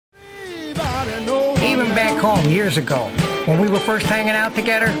Even back home years ago, when we were first hanging out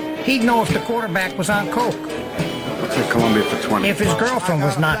together, he'd know if the quarterback was on coke. Let's hit Columbia for 20. If his girlfriend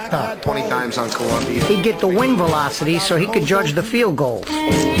was knocked up, 20 times on Columbia. he'd get the wing velocity so he could judge the field goals.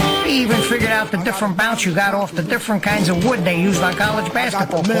 He even figured out the different bounce you got off the different kinds of wood they used on college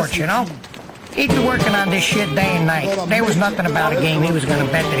basketball courts, you know? He'd be working on this shit day and night. There was nothing about a game he was going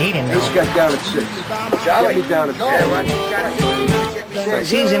to bet that he didn't know. This got down at 6. Charlie down at 10.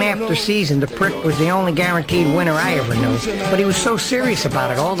 Season after season, the prick was the only guaranteed winner I ever knew. But he was so serious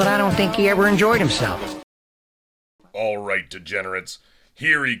about it all that I don't think he ever enjoyed himself. All right, degenerates.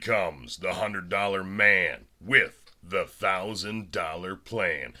 Here he comes, the $100 man with the $1,000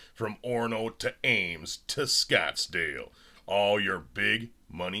 plan. From Orono to Ames to Scottsdale. All your big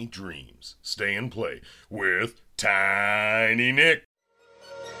money dreams stay and play with Tiny Nick.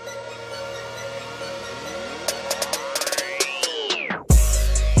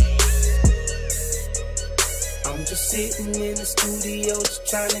 I'm just sitting in the studio just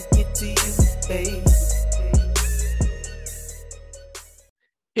trying to get to you, babe.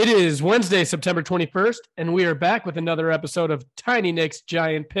 It is Wednesday, September 21st, and we are back with another episode of Tiny Nick's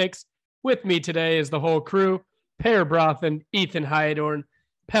Giant Picks. With me today is the whole crew, Pear Brothen, Ethan Hyadorn,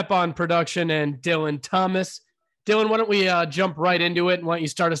 Pep on production, and Dylan Thomas. Dylan, why don't we jump right into it, and why don't you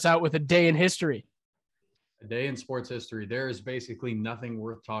start us out with a day in history? A day in sports history. There is basically nothing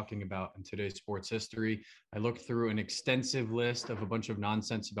worth talking about in today's sports history. I looked through an extensive list of a bunch of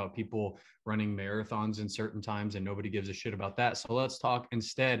nonsense about people running marathons in certain times, and nobody gives a shit about that. So let's talk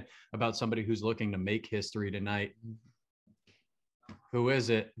instead about somebody who's looking to make history tonight. Who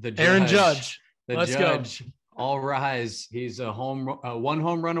is it? The judge. Aaron Judge. Let's go. All rise. He's one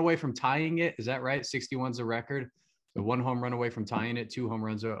home run away from tying it. Is that right? 61's a record. So one home run away from tying it, 2 home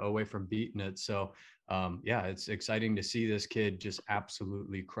runs away from beating it. So yeah, it's exciting to see this kid just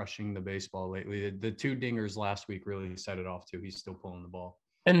absolutely crushing the baseball lately. The 2 dingers last week really set it off too. He's still pulling the ball.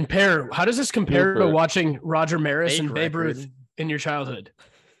 And Pear, how does this compare to watching Roger Maris and Babe Ruth in your childhood?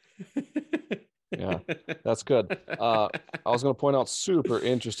 Yeah, that's good. I was going to point out, super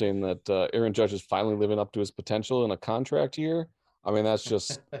interesting that Aaron Judge is finally living up to his potential in a contract year. I mean, that's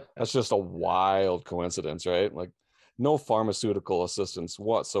just a wild coincidence, right? Like, no pharmaceutical assistance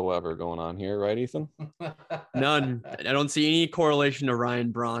whatsoever going on here, right, Ethan? None. I don't see any correlation to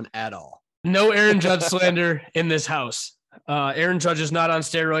Ryan Braun at all. No Aaron Judge slander in this house. Aaron Judge is not on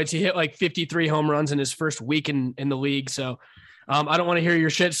steroids. He hit like 53 home runs in his first week in the league. So I don't want to hear your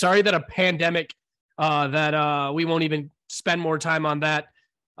shit. Sorry that a pandemic that we won't even spend more time on that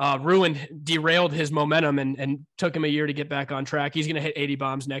derailed his momentum and took him a year to get back on track. He's going to hit 80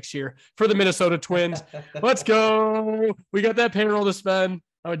 bombs next year for the Minnesota Twins. Let's go. We got that payroll to spend.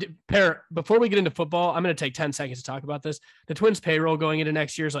 Before we get into football, I'm going to take 10 seconds to talk about this. The Twins payroll going into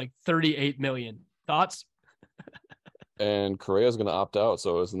next year is like $38 million. Thoughts? And Correa's going to opt out.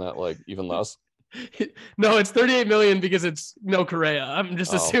 So isn't that like even less? No, it's 38 million because it's no Correa. I'm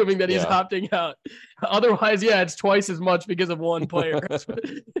just assuming that he's opting out. Otherwise, yeah, it's twice as much because of one player.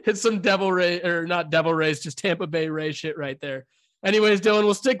 It's some just Tampa Bay Ray shit right there. Anyways, Dylan,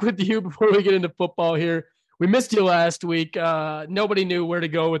 we'll stick with you before we get into football here. We missed you last week. Nobody knew where to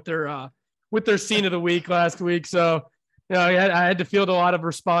go with their scene of the week last week. So, you know, I had to field a lot of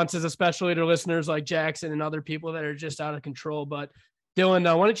responses, especially to listeners like Jackson and other people that are just out of control. But Dylan,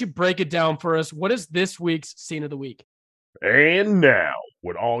 why don't you break it down for us? What is this week's scene of the week? And now,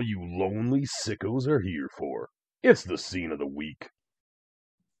 what all you lonely sickos are here for, it's the scene of the week.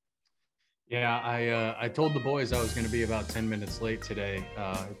 Yeah, I told the boys I was going to be about 10 minutes late today.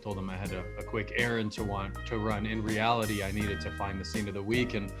 I told them I had a quick errand to run. In reality, I needed to find the scene of the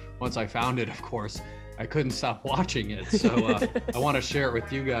week. And once I found it, of course, I couldn't stop watching it. So I want to share it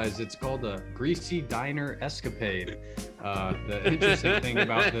with you guys. It's called a Greasy Diner Escapade. The interesting thing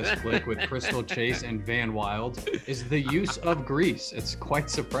about this flick with Crystal Chase and Van Wilde is the use of grease. It's quite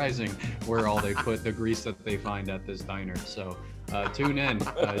surprising where all they put the grease that they find at this diner. So tune in.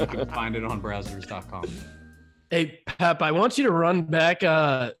 You can find it on Brazzers.com. Hey, Pep, I want you to run back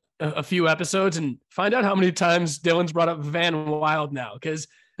a few episodes and find out how many times Dylan's brought up Van Wilde now, because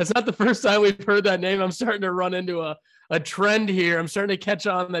that's not the first time we've heard that name. I'm starting to run into a trend here. I'm starting to catch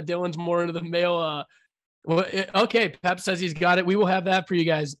on that Dylan's more into the male. Okay, Pep says he's got it. We will have that for you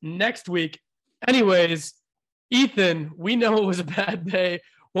guys next week. Anyways, Ethan, we know it was a bad day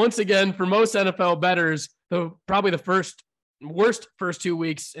once again for most NFL bettors. Probably the worst first 2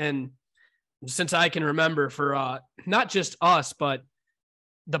 weeks, and since I can remember, for not just us but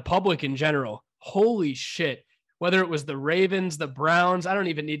the public in general. Holy shit. Whether it was the Ravens, the Browns, I don't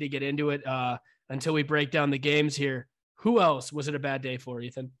even need to get into it until we break down the games here. Who else was it a bad day for,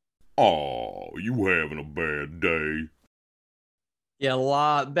 Ethan? Oh, you having a bad day?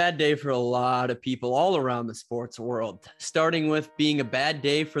 Yeah, bad day for a lot of people all around the sports world, starting with being a bad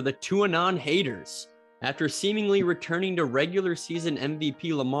day for the Tuanon haters. After seemingly returning to regular season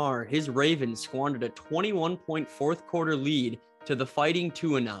MVP Lamar, his Ravens squandered a 21-point fourth quarter lead to the Fighting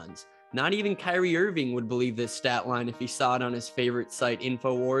Tuanons. Not even Kyrie Irving would believe this stat line if he saw it on his favorite site,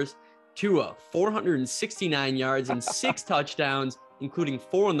 InfoWars. Tua, 469 yards and 6 touchdowns, including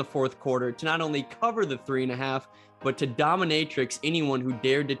 4 in the fourth quarter, to not only cover the 3.5, but to dominatrix anyone who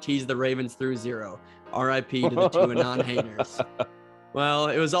dared to tease the Ravens through 0. RIP to the Tuanon haters. Well,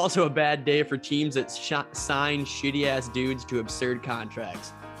 it was also a bad day for teams that signed shitty-ass dudes to absurd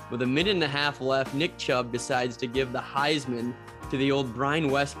contracts. With a minute and a half left, Nick Chubb decides to give the Heisman to the old Brian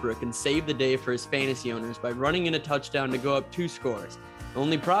Westbrook and save the day for his fantasy owners by running in a touchdown to go up 2 scores. The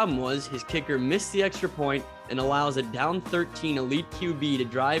only problem was his kicker missed the extra point and allows a down 13 elite QB to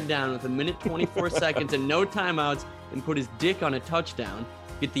drive down with a minute 24 seconds and no timeouts and put his dick on a touchdown,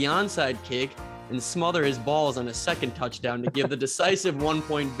 get the onside kick, and smother his balls on a second touchdown to give the decisive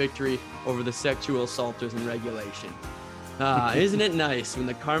 1-point victory over the sexual assaulters in regulation. Isn't it nice when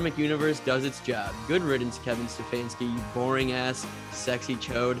the karmic universe does its job? Good riddance, Kevin Stefanski, you boring ass, sexy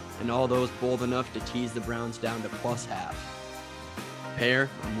chode, and all those bold enough to tease the Browns down to +0.5. Pear,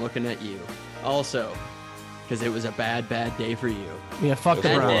 I'm looking at you. Also, because it was a bad day for you. Yeah, fuck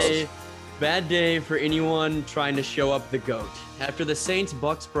the Browns. Bad day for anyone trying to show up the GOAT. After the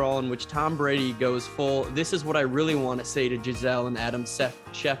Saints-Bucks brawl in which Tom Brady goes full, this is what I really want to say to Giselle and Adam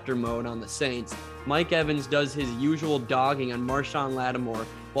Schefter mode on the Saints. Mike Evans does his usual dogging on Marshawn Lattimore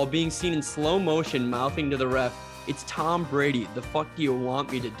while being seen in slow motion mouthing to the ref, "It's Tom Brady. The fuck do you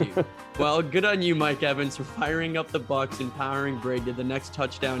want me to do?" Well, good on you, Mike Evans, for firing up the Bucks and powering Brady to the next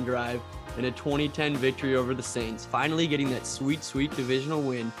touchdown drive in a 2010 victory over the Saints, finally getting that sweet divisional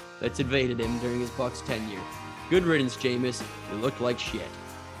win that's evaded him during his Bucks tenure. Good riddance, Jameis. You looked like shit.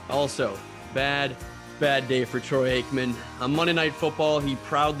 Also, bad day for Troy Aikman. On Monday Night Football, he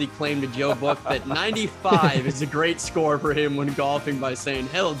proudly claimed to Joe Buck that 95 is a great score for him when golfing by saying,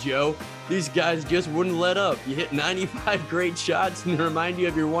 "Hell, Joe, these guys just wouldn't let up. You hit 95 great shots and they remind you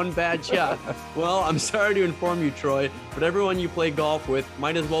of your one bad shot." Well, I'm sorry to inform you, Troy, but everyone you play golf with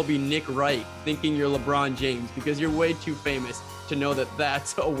might as well be Nick Wright, thinking you're LeBron James, because you're way too famous to know that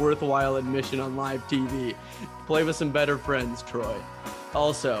that's a worthwhile admission on live TV. Play with some better friends, Troy.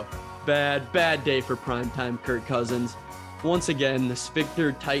 Also, bad day for primetime Kirk Cousins. Once again, the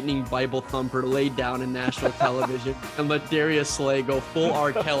sphincter-tightening Bible thumper laid down in national television and let Darius Slay go full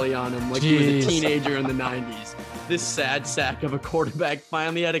R. Kelly on him like he was a teenager in the 90s. This sad sack of a quarterback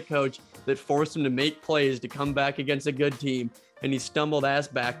finally had a coach that forced him to make plays to come back against a good team, and he stumbled ass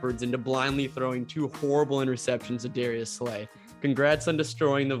backwards into blindly throwing 2 horrible interceptions to Darius Slay. Congrats on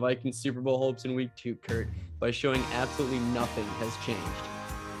destroying the Vikings Super Bowl hopes in week 2, Kurt, by showing absolutely nothing has changed.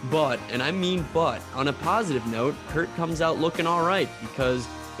 But, and I mean but, on a positive note, Kurt comes out looking all right because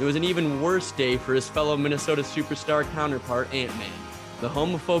it was an even worse day for his fellow Minnesota superstar counterpart, Ant-Man. The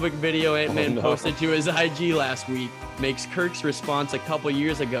homophobic video Ant-Man posted to his IG last week makes Kirk's response a couple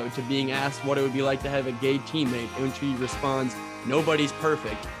years ago to being asked what it would be like to have a gay teammate, in which he responds, "Nobody's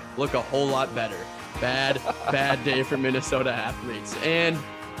perfect," look a whole lot better. Bad day for Minnesota athletes. And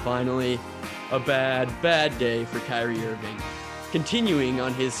finally, a bad day for Kyrie Irving. Continuing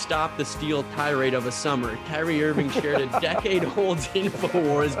on his Stop the Steal tirade of a summer, Kyrie Irving shared a decade-old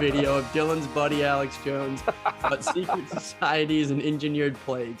InfoWars video of Dylan's buddy Alex Jones about secret societies and engineered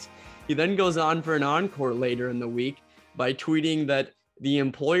plagues. He then goes on for an encore later in the week by tweeting that the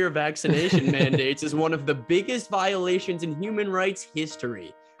employer vaccination mandates is one of the biggest violations in human rights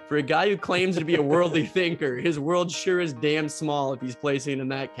history. For a guy who claims to be a worldly thinker, his world sure is damn small if he's placing in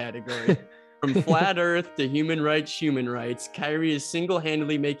that category. From flat earth to human rights, Kyrie is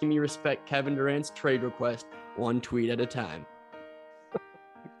single-handedly making me respect Kevin Durant's trade request 1 tweet at a time.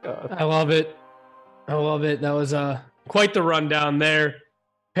 I love it. That was quite the rundown there.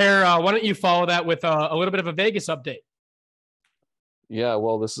 Pear, why don't you follow that with a little bit of a Vegas update? Yeah,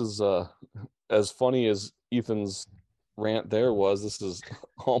 well, this is as funny as Ethan's rant there was. This is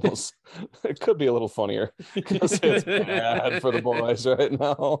almost, it could be a little funnier because it's bad for the boys right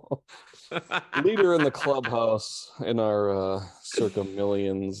now. Leader in the clubhouse in our circa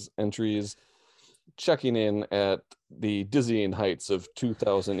millions entries, checking in at the dizzying heights of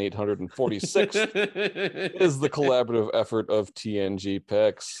 2,846 is the collaborative effort of TNG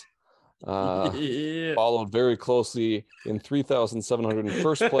Picks. Followed very closely in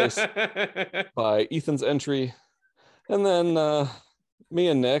 3,701st place by Ethan's entry. And then me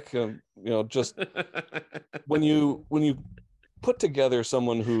and Nick, just when you put together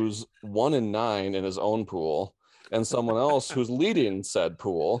someone who's 1-9 in his own pool and someone else who's leading said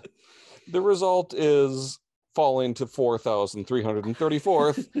pool, the result is falling to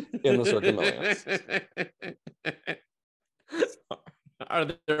 4,334th in the Circa Millions. Are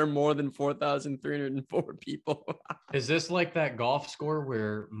there more than 4,304 people? Is this like that golf score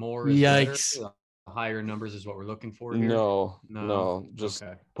where more is Yikes. better? The higher numbers is what we're looking for here? No. Just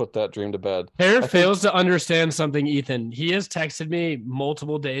put that dream to bed. Pear fails to understand something, Ethan. He has texted me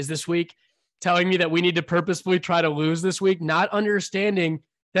multiple days this week telling me that we need to purposefully try to lose this week, not understanding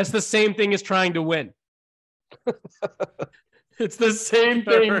that's the same thing as trying to win. It's the same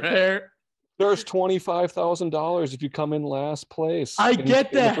thing, Pear. There's $25,000 if you come in last place. I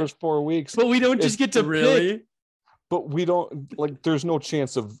get that. In the first 4 weeks. But we don't just get to pick. But we don't, like, there's no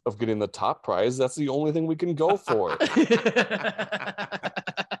chance of getting the top prize. That's the only thing we can go for.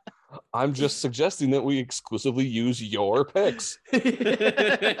 I'm just suggesting that we exclusively use your picks. When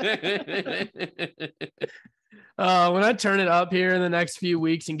I turn it up here in the next few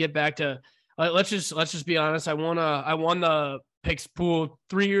weeks and get back to, let's just be honest. I won the picks pool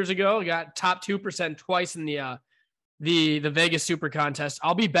 3 years ago. I got top 2% twice in the Vegas Super Contest.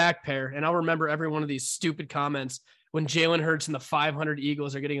 I'll be back, Pear, and I'll remember every one of these stupid comments when Jalen Hurts and the 500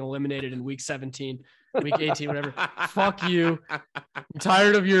 Eagles are getting eliminated in week 17, week 18, whatever. Fuck you. I'm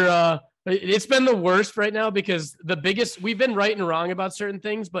tired of your, it's been the worst right now because we've been right and wrong about certain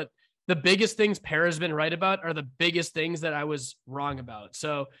things, but the biggest things Pear has been right about are the biggest things that I was wrong about.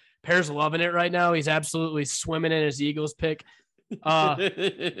 So Pear's loving it right now. He's absolutely swimming in his Eagles pick.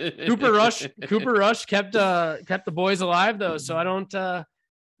 Cooper Rush kept the boys alive though. So I don't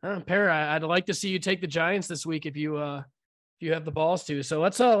Pear, I'd like to see you take the Giants this week if you have the balls to. So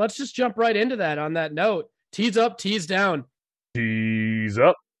let's just jump right into that on that note. Tease up, tease down. Tease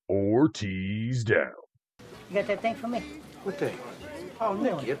up or tease down. You got that thing for me? What thing? Oh,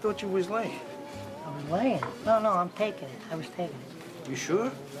 Nicky, I thought you was laying. I was laying. No, I'm taking it. I was taking it. You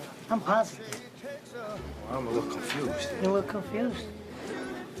sure? I'm positive. Well, I'm a little confused. You're a little confused?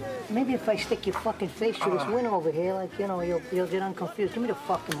 Maybe if I stick your fucking face through this window over here, like, you'll get unconfused. Give me the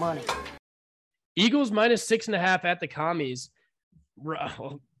fucking money. Eagles minus 6.5 at the commies.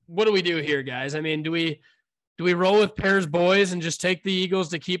 What do we do here, guys? I mean, do we roll with Pear's boys and just take the Eagles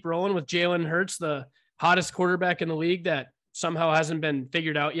to keep rolling with Jalen Hurts, the hottest quarterback in the league that somehow hasn't been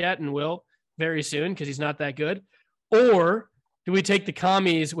figured out yet and will very soon because he's not that good? Or do we take the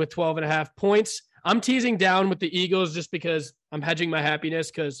commies with 12.5 points? I'm teasing down with the Eagles just because I'm hedging my happiness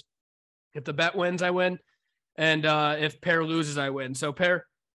because if the bet wins, I win. And if Pear loses, I win. So, Pear,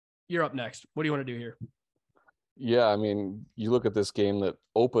 you're up next. What do you want to do here? Yeah, I mean, you look at this game that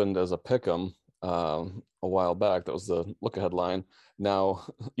opened as a pick'em a while back. That was the look-ahead line. Now,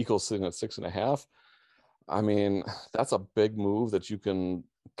 Eagles sitting at 6.5. I mean, that's a big move that you can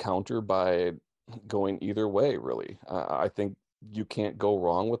counter by going either way, really. I think you can't go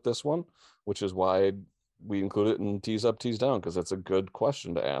wrong with this one, which is why we include it in tease up, tease down, because it's a good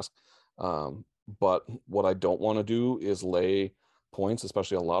question to ask. But what I don't want to do is lay points,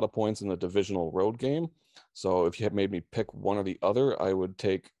 especially a lot of points in the divisional road game. So if you had made me pick one or the other, I would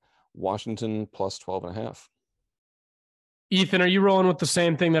take Washington plus 12.5. Ethan, are you rolling with the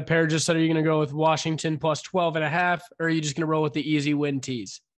same thing that Pear just said? Are you going to go with Washington plus 12.5, or are you just going to roll with the easy win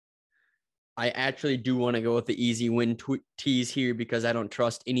tease? I actually do want to go with the easy win tease here because I don't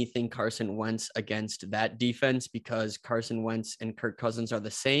trust anything Carson Wentz against that defense because Carson Wentz and Kirk Cousins are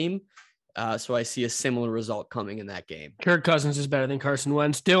the same. So I see a similar result coming in that game. Kirk Cousins is better than Carson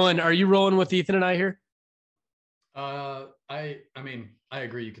Wentz. Dylan, are you rolling with Ethan and I here? I mean, I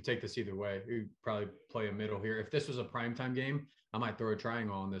agree. You could take this either way. You probably play a middle here. If this was a primetime game, I might throw a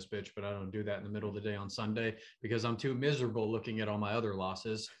triangle on this bitch, but I don't do that in the middle of the day on Sunday because I'm too miserable looking at all my other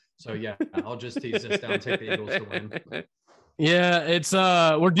losses. So yeah, I'll just tease this down, take the Eagles to win. Yeah, it's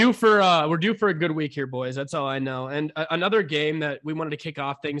we're due for a good week here, boys. That's all I know. And another game that we wanted to kick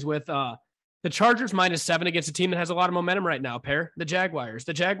off things with, the Chargers -7 against a team that has a lot of momentum right now. Pear, the Jaguars.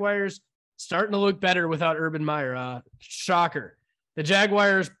 The Jaguars starting to look better without Urban Meyer. Shocker. The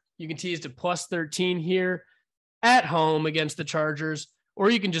Jaguars, you can tease to plus 13 here at home against the Chargers, or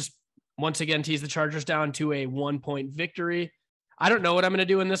you can just once again tease the Chargers down to a 1-point victory. I don't know what I'm going to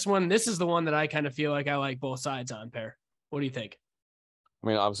do in this one. This is the one that I kind of feel like I like both sides on, Pear. What do you think? I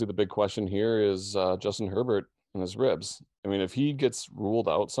mean, obviously the big question here is Justin Herbert and his ribs. I mean, if he gets ruled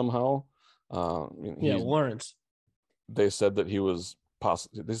out somehow, Lawrence. They said that he was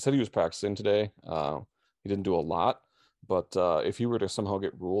practicing today. He didn't do a lot, but if he were to somehow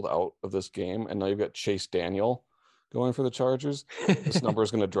get ruled out of this game, and now you've got Chase Daniel going for the Chargers, this number is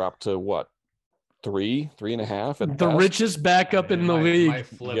going to drop to what? 3.5 at The best. richest backup in the league. Might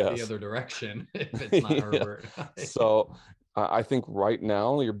flip the other direction if it's not Herbert. So I think right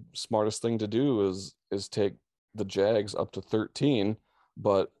now your smartest thing to do is take the Jags up to 13.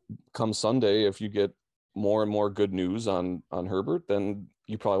 But come Sunday, if you get more and more good news on Herbert, then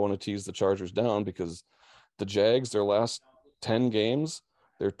you probably want to tease the Chargers down, because the Jags, their last 10 games,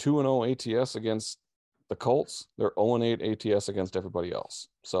 they're 2-0 ATS against the Colts. They're 0-8 ATS against everybody else.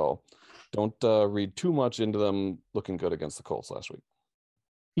 So don't read too much into them looking good against the Colts last week.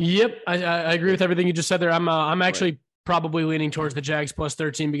 Yep, I agree with everything you just said there. I'm actually probably leaning towards the Jags plus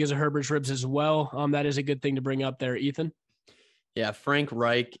 13 because of Herbert's ribs as well. That is a good thing to bring up there, Ethan. Yeah, Frank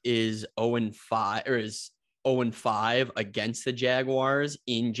Reich is 0-5 or is 0-5 against the Jaguars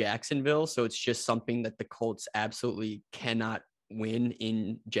in Jacksonville. So it's just something that the Colts absolutely cannot win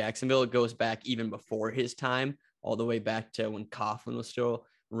in Jacksonville. It goes back even before his time, all the way back to when Coughlin was still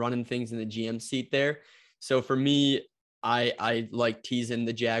running things in the GM seat there. So for me, I like teasing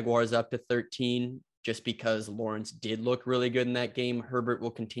the Jaguars up to 13 just because Lawrence did look really good in that game. Herbert will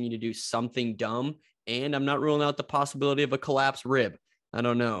continue to do something dumb, and I'm not ruling out the possibility of a collapsed rib. I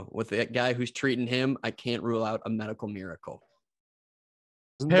don't know. With that guy who's treating him, I can't rule out a medical miracle.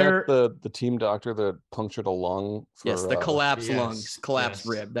 Isn't that the team doctor that punctured a lung? Yes, the collapsed lungs, collapsed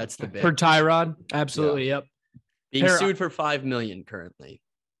rib. That's the big. For Tyrod, absolutely, yep. Being sued for $5 million currently.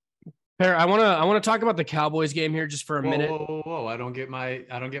 Per, I want to talk about the Cowboys game here just for a minute. Whoa! I don't get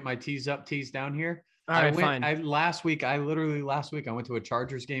my tease down here. All right, fine. Last week I went to a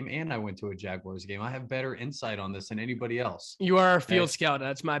Chargers game and I went to a Jaguars game. I have better insight on this than anybody else. You are a field scout.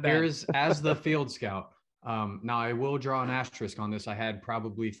 That's my bad. As the field scout. Now I will draw an asterisk on this. I had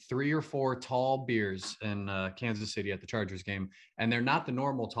probably 3 or 4 tall beers in Kansas City at the Chargers game, and they're not the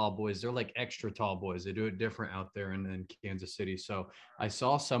normal tall boys. They're like extra tall boys. They do it different out there in Kansas City. So I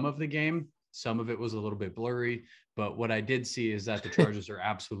saw some of the game. Some of it was a little bit blurry, but what I did see is that the Chargers are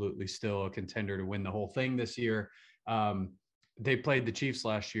absolutely still a contender to win the whole thing this year. They played the Chiefs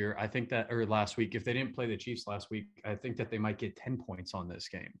last week. If they didn't play the Chiefs last week, I think that they might get 10 points on this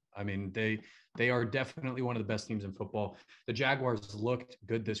game. I mean, they are definitely one of the best teams in football. The Jaguars looked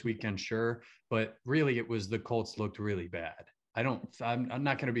good this weekend, sure, but really it was the Colts looked really bad. I'm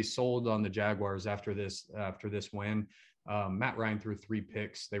not going to be sold on the Jaguars after this win. Matt Ryan threw 3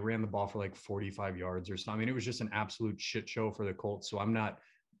 picks. They ran the ball for like 45 yards or something. I mean, it was just an absolute shit show for the Colts. So I'm not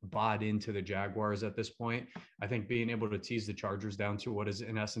bought into the Jaguars at this point. I think being able to tease the Chargers down to what is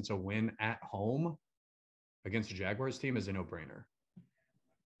in essence a win at home against the Jaguars team is a no-brainer.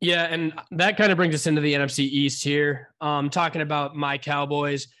 Yeah, and that kind of brings us into the NFC East here. Talking about my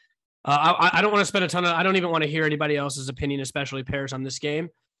Cowboys. I don't want to spend I don't even want to hear anybody else's opinion, especially Paris, on this game.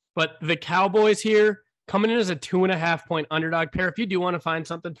 But the Cowboys here coming in as a 2.5-point underdog. Pair, if you do want to find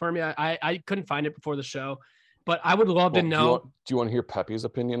something for me, I couldn't find it before the show. But I would love to know. Do you want to hear Pepe's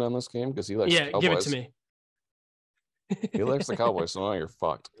opinion on this game? Because he likes the Cowboys. Give it to me. He likes the Cowboys, so now you're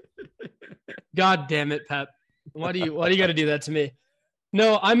fucked. God damn it, Pep. Why do you got to do that to me?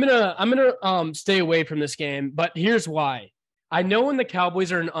 No, I'm gonna stay away from this game, but here's why. I know when the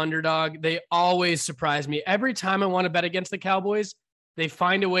Cowboys are an underdog, they always surprise me. Every time I want to bet against the Cowboys, they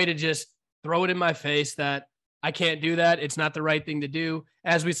find a way to just throw it in my face that I can't do that. It's not the right thing to do,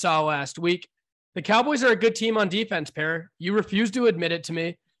 as we saw last week. The Cowboys are a good team on defense, Pair. You refuse to admit it to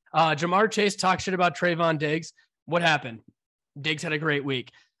me. Jamar Chase talked shit about Trayvon Diggs. What happened? Diggs had a great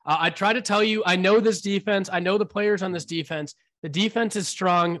week. I try to tell you, I know this defense. I know the players on this defense. The defense is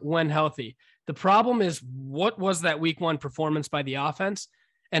strong when healthy. The problem is, what was that week 1 performance by the offense?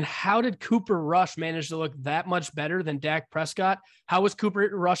 And how did Cooper Rush manage to look that much better than Dak Prescott? How was Cooper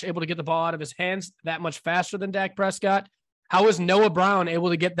Rush able to get the ball out of his hands that much faster than Dak Prescott? How was Noah Brown able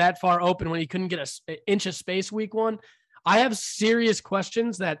to get that far open when he couldn't get an inch of space week 1? I have serious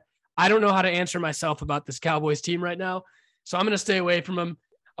questions that I don't know how to answer myself about this Cowboys team right now. So I'm going to stay away from them.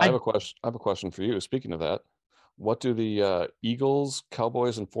 I have a question for you. Speaking of that, what do the Eagles,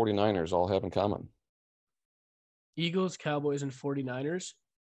 Cowboys, and 49ers all have in common? Eagles, Cowboys, and 49ers?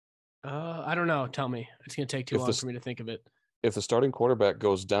 I don't know. Tell me. It's going to take too long for me to think of it. If the starting quarterback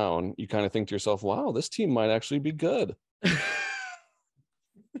goes down, you kind of think to yourself, wow, this team might actually be good.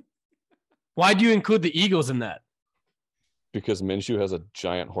 Why do you include the Eagles in that? Because Minshew has a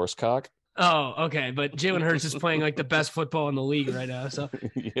giant horse cock. Oh, okay. But Jalen Hurts is playing like the best football in the league right now. So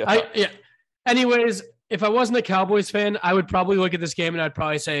yeah. Anyways, if I wasn't a Cowboys fan, I would probably look at this game and I'd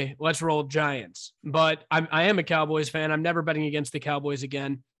probably say, let's roll Giants. But I am a Cowboys fan. I'm never betting against the Cowboys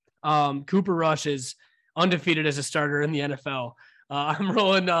again. Cooper Rush is undefeated as a starter in the NFL. I'm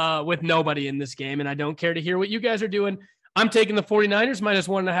rolling with nobody in this game, and I don't care to hear what you guys are doing. I'm taking the 49ers minus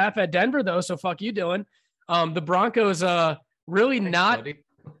 1.5 at Denver, though. So fuck you, Dylan. The Broncos really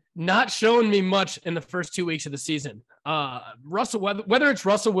not showing me much in the first 2 weeks of the season. Whether it's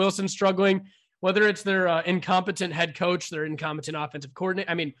Russell Wilson struggling, whether it's their incompetent head coach, their incompetent offensive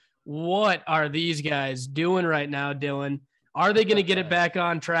coordinator. I mean, what are these guys doing right now, Dylan? Are they going to get it back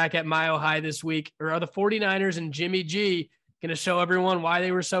on track at Mile High this week? Or are the 49ers and Jimmy G going to show everyone why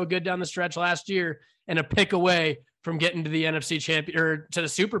they were so good down the stretch last year and a pick away from getting to the NFC champion or to the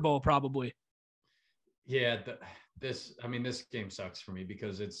Super Bowl probably? Yeah, this game sucks for me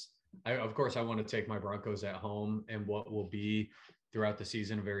because of course I want to take my Broncos at home and what will be throughout the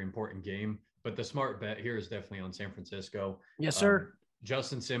season a very important game. But the smart bet here is definitely on San Francisco. Yes, sir.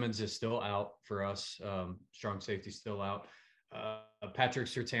 Justin Simmons is still out for us. Strong safety still out. Patrick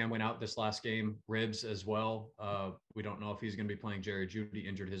Surtain went out this last game, ribs as well. We don't know if he's going to be playing. Jerry Jeudy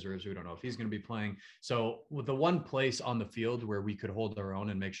injured his ribs. We don't know if he's going to be playing. So the one place on the field where we could hold our own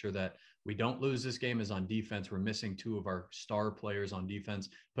and make sure that we don't lose this game is on defense. We're missing 2 of our star players on defense,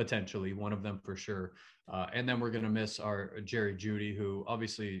 potentially one of them for sure. And then we're going to miss our Jerry Jeudy, who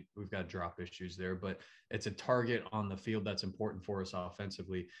obviously we've got drop issues there, but it's a target on the field that's important for us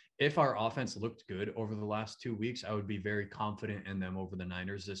offensively. If our offense looked good over the last 2 weeks, I would be very confident in them over the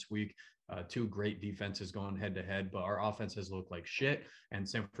Niners this week. 2 great defenses going head to head, but our offense has looked like shit. And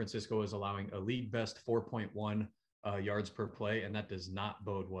San Francisco is allowing a league best 4.1 yards per play. And that does not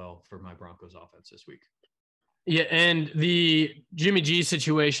bode well for my Broncos offense this week. Yeah, and the Jimmy G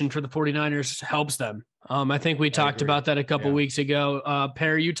situation for the 49ers helps them. I think we talked about that a couple weeks ago.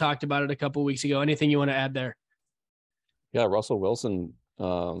 Perry, you talked about it a couple weeks ago. Anything you want to add there? Yeah, Russell Wilson,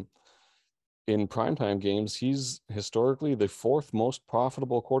 in primetime games, he's historically the 4th most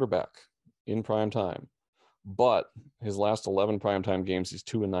profitable quarterback in primetime. But his last 11 primetime games, he's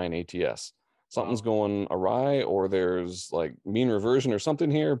 2-9 ATS. Something's going awry, or there's like mean reversion or something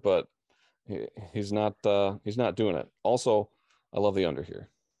here, but he's not doing it. Also, I love the under here.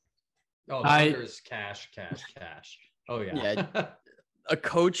 Oh, the under is cash. Oh yeah. Yeah. A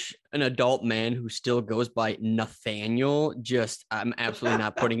coach, an adult man who still goes by Nathaniel, I'm absolutely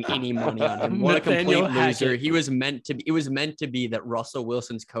not putting any money on him. What a complete loser. It was meant to be that Russell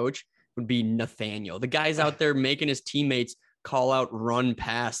Wilson's coach would be Nathaniel. The guy's out there making his teammates call out run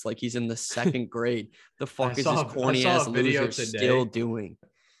pass like he's in the 2nd grade. The fuck is this corny ass loser still doing?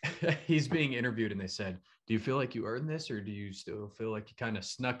 He's being interviewed and they said, do you feel like you earned this, or do you still feel like you kind of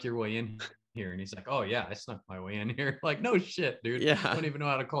snuck your way in here? And he's like, oh yeah, I snuck my way in here. Like, no shit, dude. Yeah. I don't even know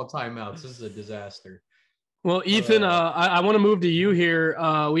how to call timeouts. This is a disaster. Well, Ethan, I want to move to you here.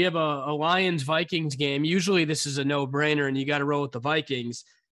 We have a Lions-Vikings game. Usually this is a no-brainer and you got to roll with the Vikings.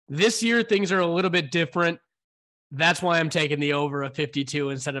 This year, things are a little bit different. That's why I'm taking the over of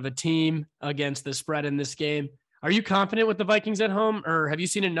 52 instead of a team against the spread in this game. Are you confident with the Vikings at home, or have you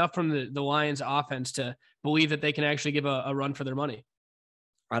seen enough from the Lions offense to believe that they can actually give a run for their money?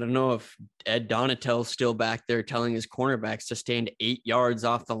 I don't know if Ed Donatel's still back there telling his cornerbacks to stand 8 yards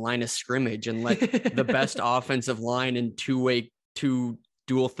off the line of scrimmage and let the best offensive line and two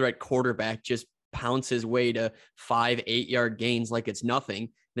dual threat quarterback just pounce his way to 5-8 yard gains like it's nothing.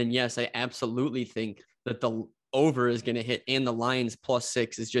 Then yes, I absolutely think that the over is going to hit, and the Lions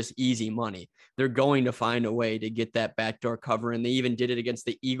 +6 is just easy money. They're going to find a way to get that backdoor cover. And they even did it against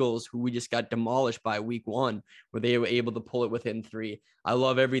the Eagles, who we just got demolished by week 1, where they were able to pull it within 3. I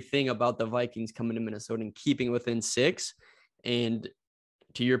love everything about the Vikings coming to Minnesota and keeping within 6. And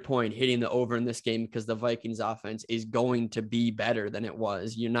to your point, hitting the over in this game, because the Vikings offense is going to be better than it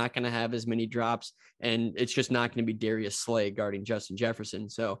was. You're not going to have as many drops, and it's just not going to be Darius Slay guarding Justin Jefferson.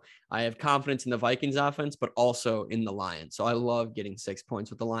 So I have confidence in the Vikings offense, but also in the Lions. So I love getting 6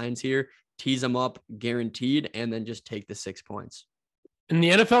 points with the Lions here. Tease them up guaranteed, and then just take the 6 points. And the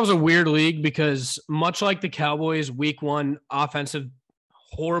NFL is a weird league because much like the Cowboys week 1 offensive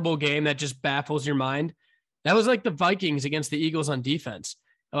horrible game that just baffles your mind, that was like the Vikings against the Eagles on defense.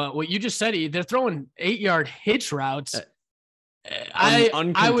 What you just said, they're throwing 8-yard hitch routes.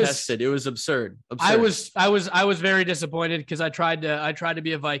 Uncontested. It was absurd. I was very disappointed because I tried to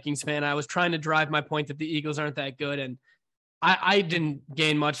be a Vikings fan. I was trying to drive my point that the Eagles aren't that good, and I didn't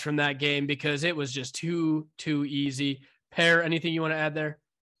gain much from that game because it was just too easy. Pear, anything you want to add there?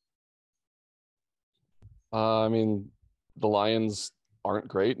 I mean, the Lions aren't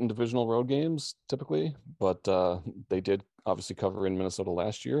great in divisional road games typically, but they did obviously cover in Minnesota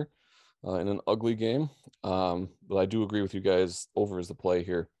last year in an ugly game. But I do agree with you guys. Over is the play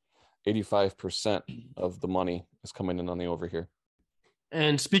here. 85% of the money is coming in on the over here.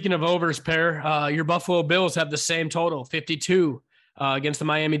 And speaking of overs, Pear, your Buffalo Bills have the same total, 52, against the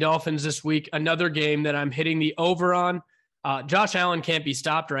Miami Dolphins this week. Another game that I'm hitting the over on. Josh Allen can't be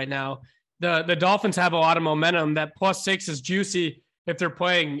stopped right now. The Dolphins have a lot of momentum. That +6 is juicy if they're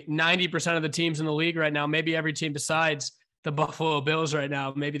playing 90% of the teams in the league right now. Maybe every team besides the Buffalo Bills right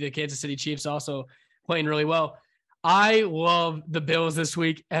now. Maybe the Kansas City Chiefs also playing really well. I love the Bills this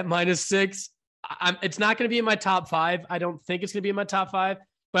week at -6. It's not going to be in my top 5. I don't think it's going to be in my top 5,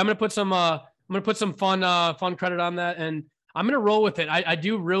 but I'm going to put some fun credit on that, and I'm going to roll with it. I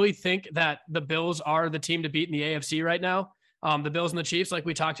do really think that the Bills are the team to beat in the AFC right now. The Bills and the Chiefs, like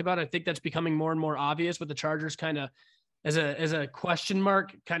we talked about, I think that's becoming more and more obvious with the Chargers kind of as a question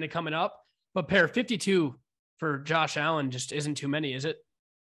mark kind of coming up. But pair 52 for Josh Allen just isn't too many, is it?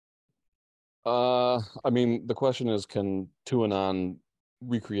 I mean, the question is, can Tuanon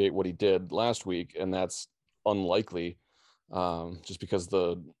recreate what he did last week? And that's unlikely, just because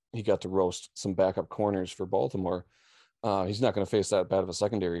he got to roast some backup corners for Baltimore. He's not going to face that bad of a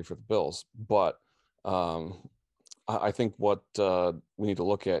secondary for the Bills. But I think what we need to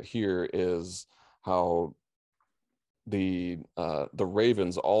look at here is how the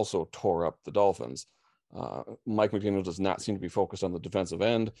Ravens also tore up the Dolphins. Mike McDaniel does not seem to be focused on the defensive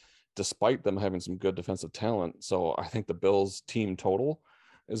end, despite them having some good defensive talent. So I think the Bills team total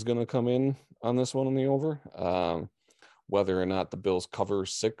is going to come in on this one on the over. Whether or not the Bills cover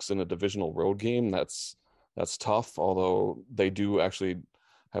 6 in a divisional road game, that's tough. Although they do actually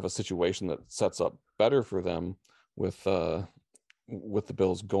have a situation that sets up better for them with the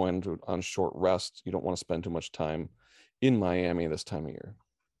Bills going on short rest. You don't want to spend too much time in Miami this time of year.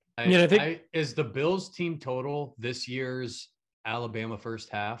 I think is the Bills team total this year's Alabama first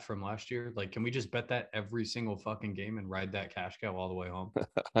half from last year. Like, can we just bet that every single fucking game and ride that cash cow all the way home?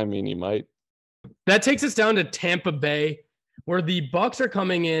 I mean, you might. That takes us down to Tampa Bay, where the Bucs are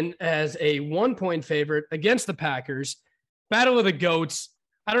coming in as a 1-point favorite against the Packers. Battle of the GOATs.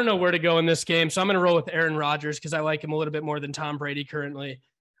 I don't know where to go in this game, so I'm going to roll with Aaron Rodgers because I like him a little bit more than Tom Brady currently.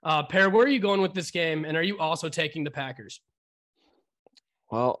 Per, where are you going with this game, and are you also taking the Packers?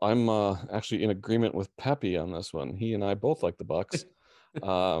 Well, I'm actually in agreement with Pepe on this one. He and I both like the Bucs.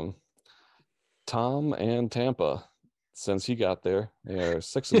 Tom and Tampa, since he got there, they are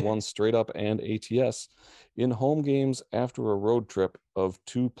 6-1 straight up and ATS in home games after a road trip of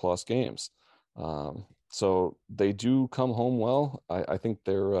 2+ games. So they do come home well. I think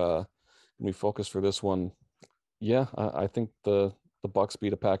they're going to be focused for this one. Yeah, I think the Bucs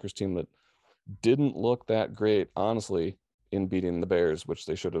beat a Packers team that didn't look that great, honestly, in beating the Bears, which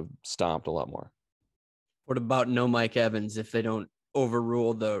they should have stomped a lot more. What about no Mike Evans if they don't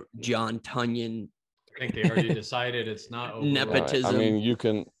overrule the John Tunyon? I think they already decided it's not overruled. Nepotism. I mean, you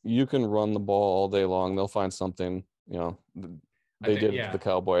can run the ball all day long. They'll find something. They did it to the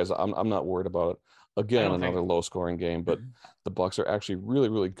Cowboys. I'm not worried about it. Again, another low-scoring game, but the Bucs are actually really,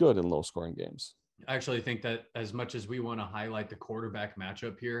 really good in low-scoring games. I actually think that as much as we want to highlight the quarterback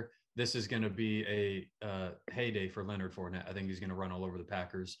matchup here, this is going to be a heyday for Leonard Fournette. I think he's going to run all over the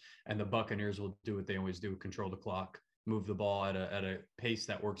Packers, and the Buccaneers will do what they always do: control the clock, move the ball at a pace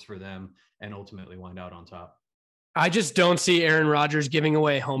that works for them, and ultimately wind out on top. I just don't see Aaron Rodgers giving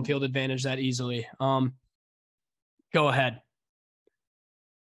away home field advantage that easily. Go ahead.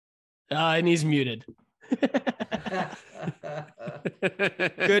 And he's muted.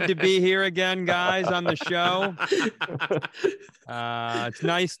 Good to be here again, guys, on the show. It's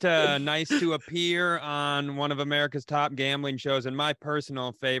nice to appear on one of America's top gambling shows and my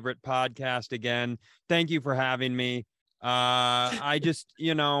personal favorite podcast again. Thank you for having me. I just,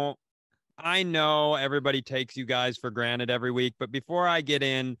 I know everybody takes you guys for granted every week, but before I get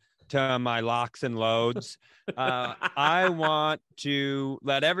in to my locks and loads, I want to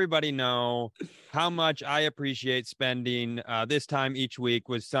let everybody know how much I appreciate spending this time each week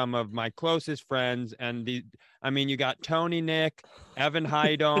with some of my closest friends. And you got Tony, Nick, Evan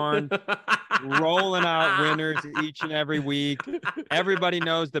Hydorn rolling out winners each and every week. Everybody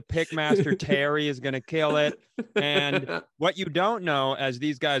knows the Pickmaster Terry is going to kill it. And what you don't know as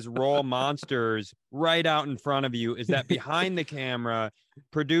these guys roll monsters right out in front of you is that behind the camera,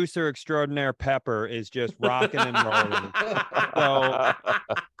 producer extraordinaire Pepper is just rocking and rolling. So,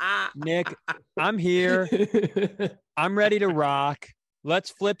 Nick, I'm here. I'm ready to rock. Let's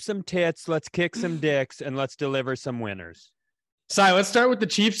flip some tits. Let's kick some dicks, and let's deliver some winners. Cy, let's start with the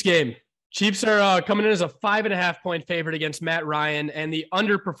Chiefs game. Chiefs are coming in as a 5.5-point favorite against Matt Ryan and the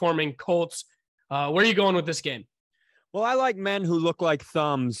underperforming Colts. Where are you going with this game? Well, I like men who look like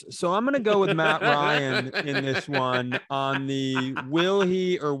thumbs, so I'm going to go with Matt Ryan in this one on the will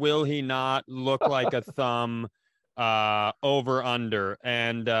he or will he not look like a thumb over under.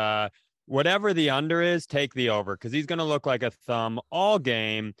 And whatever the under is, take the over because he's going to look like a thumb all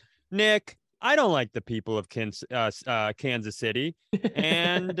game. Nick, I don't like the people of Kansas City,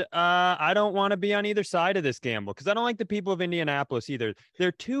 and I don't want to be on either side of this gamble because I don't like the people of Indianapolis either.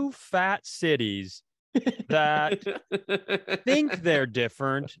 They're two fat cities that think they're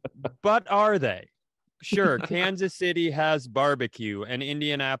different, but are they? Sure, Kansas City has barbecue and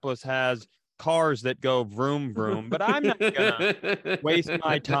Indianapolis has cars that go vroom vroom, but I'm not gonna waste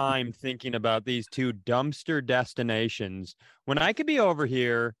my time thinking about these two dumpster destinations when I could be over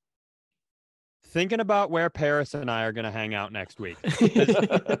here thinking about where Paris and I are going to hang out next week.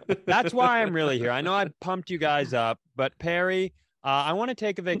 That's why I'm really here. I know I pumped you guys up, but Perry, I want to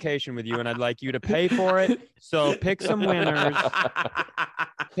take a vacation with you and I'd like you to pay for it. So pick some winners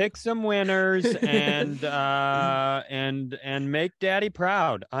and make Daddy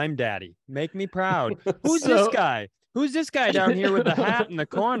proud. I'm Daddy. Make me proud. Who's this guy? Who's this guy down here with the hat in the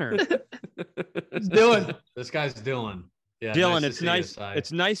corner? Dylan. This guy's Dylan. Yeah, Dylan, nice it's nice.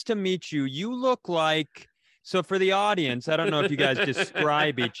 It's nice to meet you. You look like, so for the audience, I don't know if you guys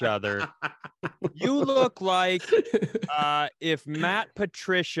describe each other. You look like if Matt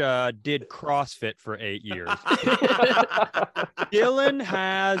Patricia did CrossFit for 8 years. Dylan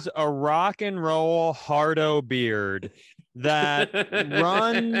has a rock and roll hardo beard that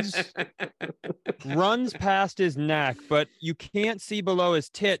runs past his neck, but you can't see below his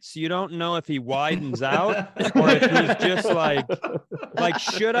tits. So you don't know if he widens out or if he's just like,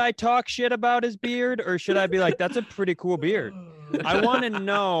 should I talk shit about his beard or should I be like, that's a pretty cool beard? I want to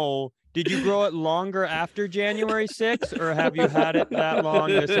know, did you grow it longer after January 6th or have you had it that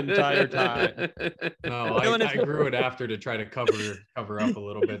long this entire time? No, I grew it after to try to cover up a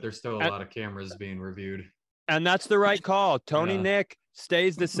little bit. There's still a lot of cameras being reviewed. And that's the right call. Tony Nick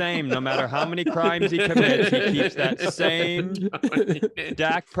stays the same no matter how many crimes he commits. He keeps that same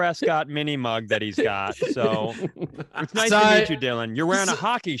Dak Prescott mini mug that he's got. So it's nice to meet you, Dylan. You're wearing a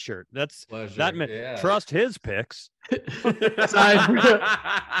hockey shirt. Trust his picks. For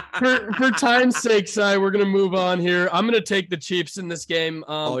time's sake, Si, we're gonna move on here. I'm gonna take the Chiefs in this game.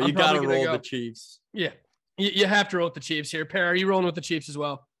 You gotta roll the Chiefs. Yeah, you have to roll with the Chiefs here. Per, are you rolling with the Chiefs as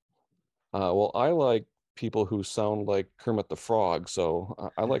well? Well, I like people who sound like Kermit the Frog, so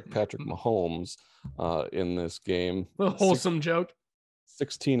I like Patrick Mahomes in this game. A wholesome joke.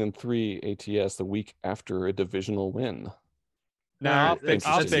 16-3 ATS the week after a divisional win. No, I'll fix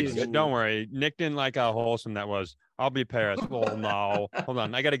it. Don't worry. Nick didn't like how wholesome that was. I'll be Paris. Oh no. Hold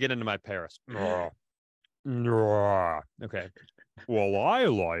on. I got to get into my Paris. Okay. Well, I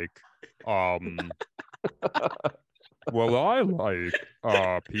like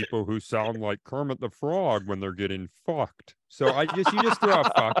people who sound like Kermit the Frog when they're getting fucked. So you just throw a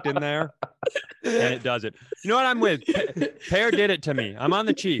fucked in there and it does it. You know what I'm with? Pear did it to me. I'm on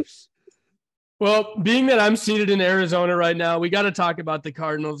the Chiefs. Well, being that I'm seated in Arizona right now, we got to talk about the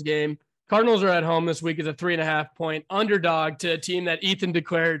Cardinals game. Cardinals are at home this week as a 3.5-point underdog to a team that Ethan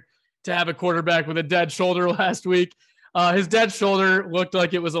declared to have a quarterback with a dead shoulder last week. His dead shoulder looked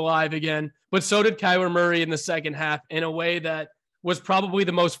like it was alive again, but so did Kyler Murray in the second half in a way that was probably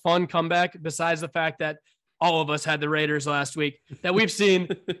the most fun comeback, besides the fact that all of us had the Raiders last week, that we've seen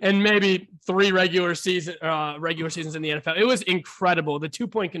in maybe 3 regular seasons in the NFL. It was incredible. The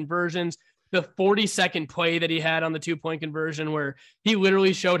 2-point conversions, the 40-second play that he had on the 2-point conversion where he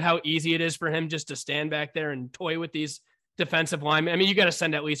literally showed how easy it is for him just to stand back there and toy with these defensive linemen. I mean, you got to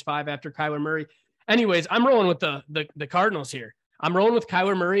send at least 5 after Kyler Murray. Anyways, I'm rolling with the Cardinals here. I'm rolling with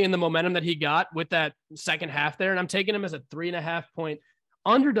Kyler Murray and the momentum that he got with that second half there, and I'm taking him as a 3.5-point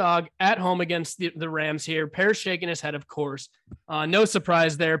underdog at home against the Rams here. Pear's shaking his head, of course. No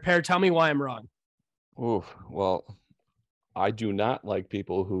surprise there. Pear, tell me why I'm wrong. Ooh, well, I do not like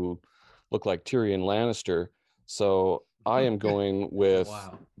people who look like Tyrion Lannister, so I am going with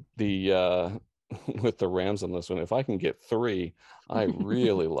the Rams on this one. If I can get 3, I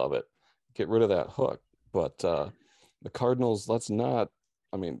really love it. Get rid of that hook. But the Cardinals, let's not,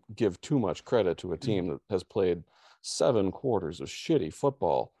 give too much credit to a team that has played 7 quarters of shitty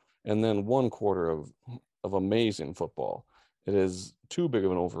football and then 1 quarter of amazing football. It is too big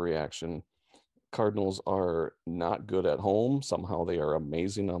of an overreaction. Cardinals are not good at home. Somehow they are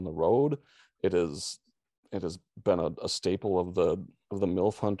amazing on the road. It has been a staple of the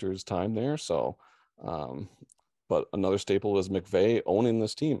MILF Hunters' time there. So, but another staple is McVay owning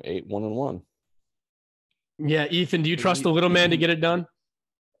this team 8-1-1. Yeah, Ethan, do you trust the little man to get it done?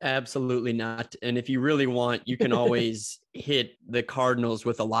 Absolutely not. And if you really want, you can always hit the Cardinals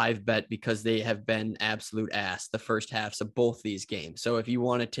with a live bet because they have been absolute ass the first halves of both these games. So if you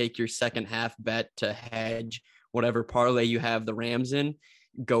want to take your second half bet to hedge whatever parlay you have the Rams in,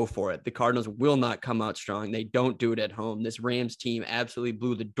 go for it. The Cardinals will not come out strong. They don't do it at home. This Rams team absolutely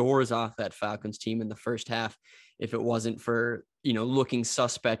blew the doors off that Falcons team in the first half. If it wasn't for, looking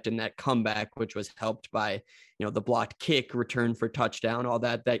suspect in that comeback, which was helped by, the blocked kick, return for touchdown, all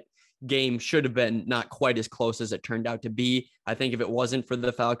that game should have been not quite as close as it turned out to be. I think if it wasn't for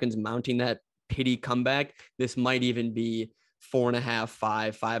the Falcons mounting that pity comeback, this might even be 4.5,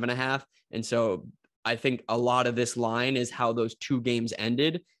 5.5. And so I think a lot of this line is how those two games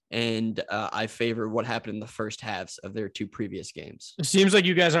ended. And I favor what happened in the first halves of their two previous games. It seems like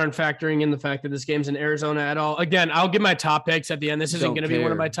you guys aren't factoring in the fact that this game's in Arizona at all. Again, I'll give my top picks at the end. This isn't going to be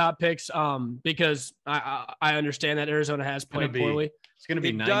one of my top picks because I understand that Arizona has played poorly. It's going to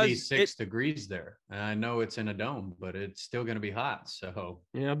be 96 degrees there. And I know it's in a dome, but it's still going to be hot. So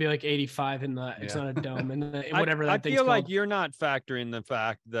it'll be like 85 in the. It's not a dome, and whatever that thing's I feel like called. you're not factoring the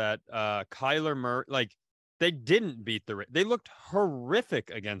fact that Kyler Murray, they didn't beat they looked horrific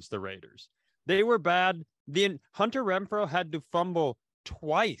against the Raiders. They were bad. The Hunter Renfrow had to fumble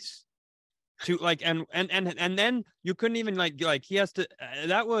twice to and then you couldn't even he has to.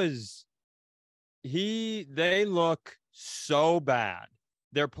 They look so bad.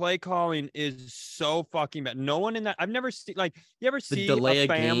 Their play calling is so fucking bad. No one in that. I've never seen you ever see a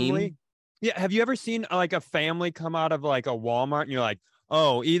family? Game? Yeah. Have you ever seen a family come out of a Walmart and you're like,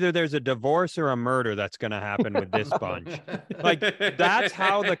 oh, either there's a divorce or a murder that's going to happen with this bunch. That's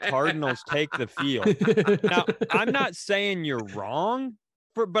how the Cardinals take the field. Now, I'm not saying you're wrong,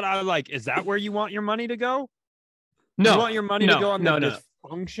 but is that where you want your money to go? No. You want your money to go on the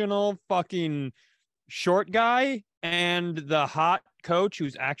dysfunctional fucking short guy and the hot coach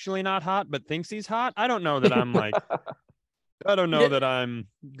who's actually not hot but thinks he's hot? I don't know that I'm I don't know that I'm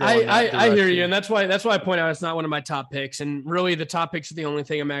going I hear you, and that's why I point out it's not one of my top picks. And really, the top picks are the only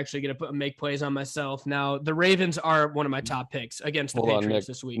thing I'm actually going to make plays on myself. Now, the Ravens are one of my top picks against the Patriots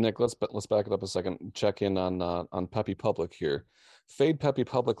this week. Nick, let's back it up a second. Check in on Pepe Public here. Fade Pepe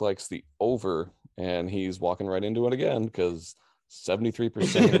Public likes the over, and he's walking right into it again because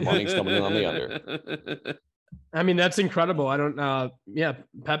 73% of the money's coming in on the under. I mean, that's incredible. I don't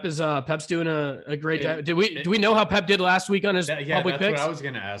Pep's doing a great job. Do we know how Pep did last week on his public picks? That's what I was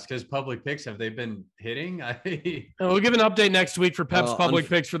going to ask. His public picks, have they been hitting? We'll give an update next week for Pep's public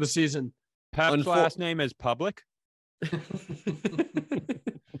picks for the season. Pep's last name is Public.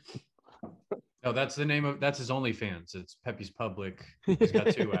 No, that's his OnlyFans. It's Pepe's Public. He's got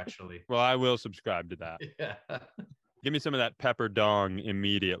two actually. Well, I will subscribe to that. Yeah. Give me some of that pepper dong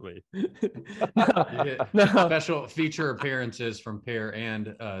immediately. No. Special feature appearances from Pear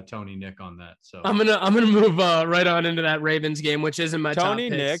and Tony Nick on that. So I'm gonna move right on into that Ravens game, which isn't my Tony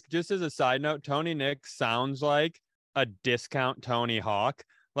top Nick. picks. Just as a side note, Tony Nick sounds like a discount Tony Hawk.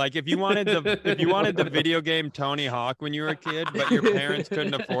 If you wanted the video game Tony Hawk when you were a kid, but your parents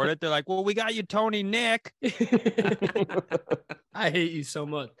couldn't afford it, they're like, "Well, we got you Tony Nick." I hate you so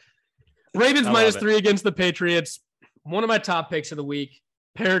much. Ravens -3 against the Patriots. One of my top picks of the week.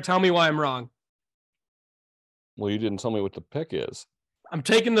 Pear, tell me why I'm wrong. Well, you didn't tell me what the pick is. I'm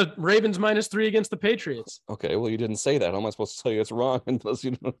taking the Ravens -3 against the Patriots. Okay, well, you didn't say that. How am I supposed to tell you it's wrong unless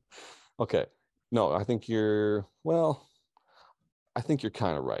you know? Okay. No, I think you're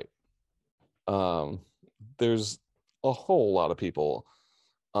kind of right. There's a whole lot of people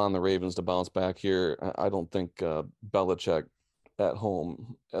on the Ravens to bounce back here. I don't think Belichick at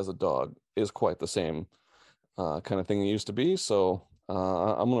home as a dog is quite the same kind of thing it used to be. So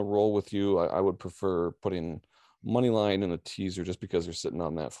I'm going to roll with you. I would prefer putting money line in a teaser just because you're sitting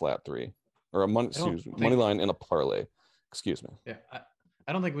on that flat three, or money line in a parlay. Excuse me. Yeah,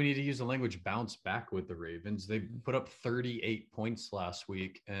 I don't think we need to use the language bounce back with the Ravens. They put up 38 points last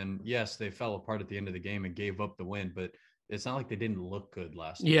week, and yes, they fell apart at the end of the game and gave up the win, but it's not like they didn't look good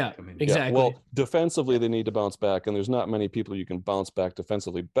last week. Yeah, exactly. Well, defensively, they need to bounce back, and there's not many people you can bounce back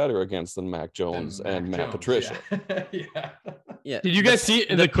defensively better against than Mac Jones and Matt Patricia. Yeah. Did you guys see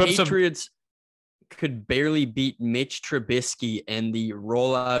the clips Patriots could barely beat Mitch Trubisky and the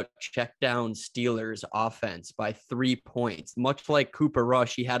rollout check down Steelers offense by 3 points? Much like Cooper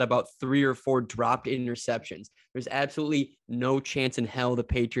Rush, he had about 3 or 4 dropped interceptions. There's absolutely no chance in hell the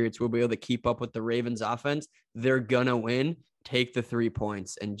Patriots will be able to keep up with the Ravens offense. They're gonna win. Take the 3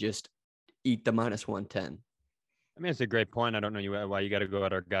 points and just eat the -110. I mean, it's a great point. I don't know why you got to go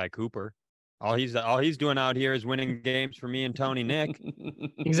at our guy Cooper. All he's doing out here is winning games for me and Tony Nick.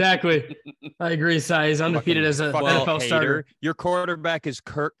 Exactly. I agree, Cy. He's undefeated as an NFL starter. Your quarterback is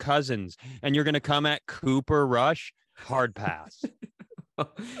Kirk Cousins, and you're going to come at Cooper Rush? Hard pass.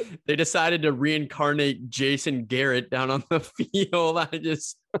 They decided to reincarnate Jason Garrett down on the field. I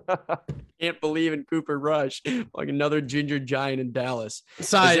just can't believe in Cooper Rush, like another ginger giant in Dallas.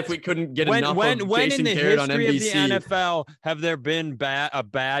 As if we couldn't get enough of Jason Garrett on NBC. When in the history of the NFL have there been a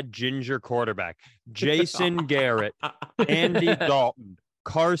bad ginger quarterback? Jason Garrett, Andy Dalton,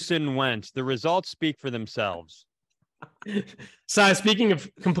 Carson Wentz. The results speak for themselves. So speaking of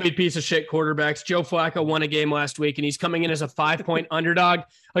complete piece of shit quarterbacks, Joe Flacco won a game last week, and he's coming in as a 5-point underdog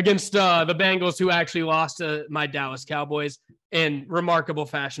against the Bengals, who actually lost to my Dallas Cowboys in remarkable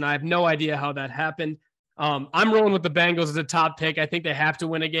fashion. I have no idea how that happened. I'm rolling with the Bengals as a top pick. I think they have to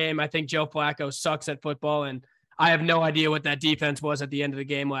win a game. I think Joe Flacco sucks at football, and I have no idea what that defense was at the end of the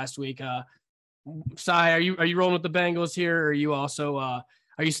game last week. Sai, are you rolling with the Bengals here, or are you also are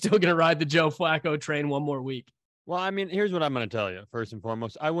you still going to ride the Joe Flacco train one more week? Well, I mean, here's what I'm going to tell you. First and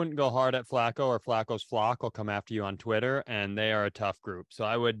foremost, I wouldn't go hard at Flacco, or Flacco's flock will come after you on Twitter, and they are a tough group. So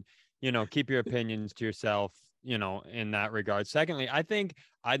I would, keep your opinions to yourself, in that regard. Secondly, I think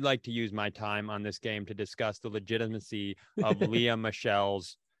I'd like to use my time on this game to discuss the legitimacy of Leah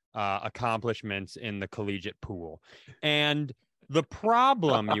Michelle's accomplishments in the collegiate pool. And the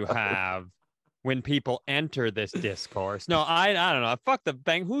problem you have when people enter this discourse. No, I don't know. Fuck the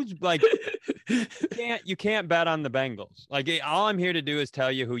Bengals. Who's like, you can't bet on the Bengals. Like, all I'm here to do is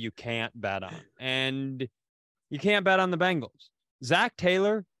tell you who you can't bet on. And you can't bet on the Bengals. Zach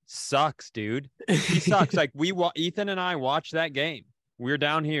Taylor sucks, dude. He sucks. Like, Ethan and I watched that game. We're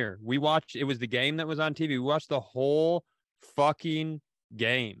down here. It was the game that was on TV. We watched the whole fucking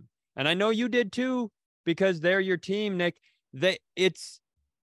game. And I know you did too, because they're your team, Nick. They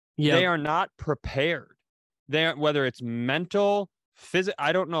are not prepared. Whether it's mental, physical,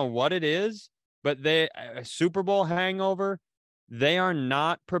 I don't know what it is, but a Super Bowl hangover, they are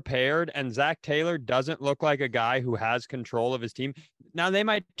not prepared. And Zach Taylor doesn't look like a guy who has control of his team. Now, they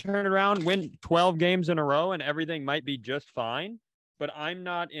might turn it around, win 12 games in a row, and everything might be just fine. But I'm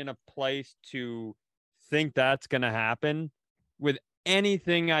not in a place to think that's going to happen with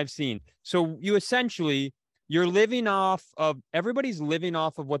anything I've seen. So everybody's living off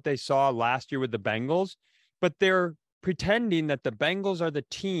of what they saw last year with the Bengals, but they're pretending that the Bengals are the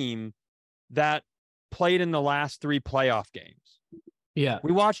team that played in the last 3 playoff games. Yeah.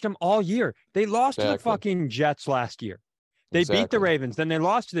 We watched them all year. They lost to the fucking Jets last year. They beat the Ravens. Then they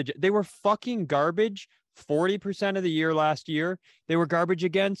lost to the Jets. They were fucking garbage 40% of the year last year. They were garbage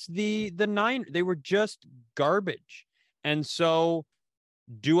against the Niners. They were just garbage. And so,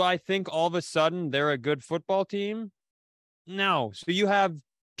 do I think all of a sudden they're a good football team? No. So you have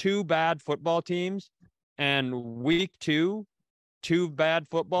 2 bad football teams, and week 2 bad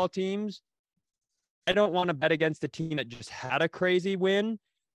football teams. I don't want to bet against a team that just had a crazy win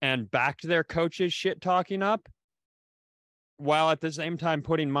and backed their coaches shit talking up, while at the same time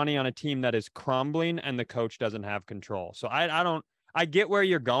putting money on a team that is crumbling and the coach doesn't have control. So I get where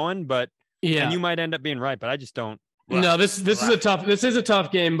you're going, but and you might end up being right, but I just don't. No, this is a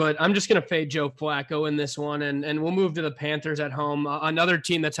tough game, but I'm just gonna fade Joe Flacco in this one, and we'll move to the Panthers at home. Another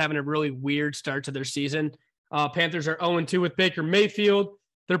team that's having a really weird start to their season. Panthers are 0-2 with Baker Mayfield.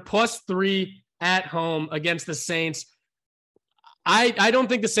 They're +3 at home against the Saints. I don't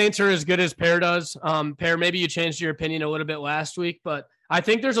think the Saints are as good as Pear does. Pear, maybe you changed your opinion a little bit last week, but I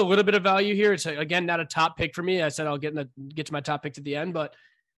think there's a little bit of value here. It's again not a top pick for me. I said I'll get to my top pick at the end, but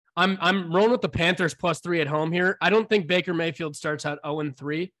I'm rolling with the Panthers +3 at home here. I don't think Baker Mayfield starts out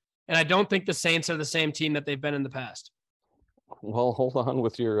 0-3, and I don't think the Saints are the same team that they've been in the past. Well, hold on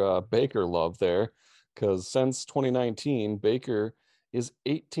with your Baker love there, because since 2019, Baker is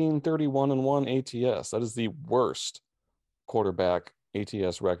 18-31-1 ATS. That is the worst quarterback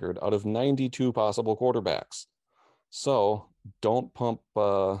ATS record out of 92 possible quarterbacks. So don't pump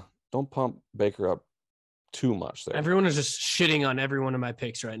Baker up too much there. Everyone is just shitting on every one of my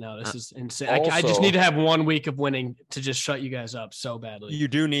picks right now. This is insane. I just need to have 1 week of winning to just shut you guys up so badly. You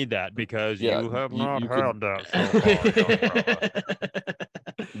do need that, because you have not had that so far.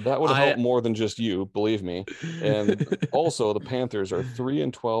 That would help more than just you, believe me. And also, the Panthers are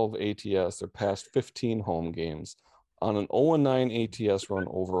 3-12 ATS. Their past 15 home games on an 0-9 ATS run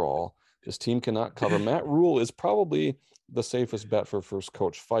overall. This team cannot cover. Matt Rule is probably the safest bet for first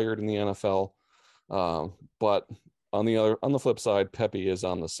coach fired in the NFL. But on the flip side, Pepe is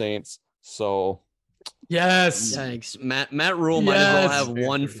on the Saints. So yes, thanks. Matt Rule might as well have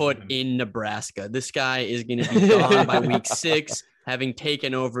 1 foot in Nebraska. This guy is going to be gone by week 6, having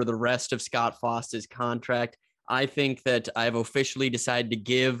taken over the rest of Scott Frost's contract. I think that I've officially decided to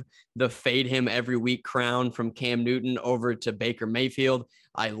give the fade him every week crown from Cam Newton over to Baker Mayfield.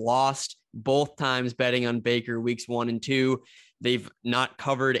 I lost both times betting on Baker weeks 1 and 2. They've not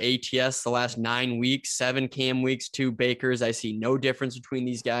covered ATS the last 9 weeks, 7 Cam weeks, 2 Bakers. I see no difference between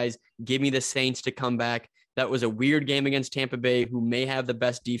these guys. Give me the Saints to come back. That was a weird game against Tampa Bay, who may have the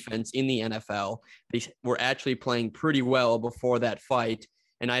best defense in the NFL. They were actually playing pretty well before that fight.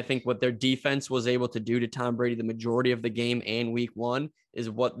 And I think what their defense was able to do to Tom Brady the majority of the game and week 1 is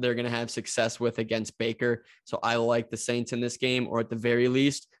what they're going to have success with against Baker. So I like the Saints in this game, or at the very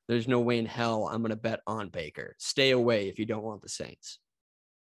least, there's no way in hell I'm going to bet on Baker. Stay away if you don't want the Saints.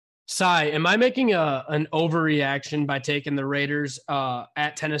 Cy, am I making an overreaction by taking the Raiders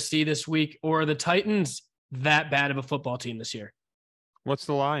at Tennessee this week, or are the Titans that bad of a football team this year? What's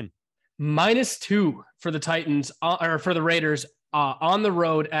the line? -2 for the Titans, or for the Raiders on the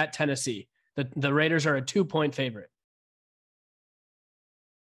road at Tennessee. The Raiders are a 2-point favorite.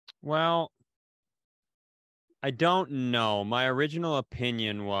 Well, I don't know. My original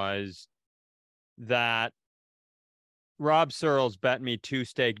opinion was that Rob Searles bet me 2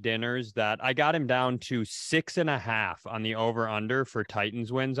 steak dinners that I got him down to 6.5 on the over-under for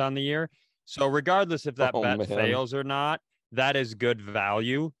Titans wins on the year. So regardless if that bet fails or not, that is good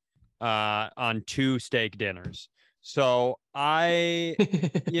value on 2 steak dinners. So I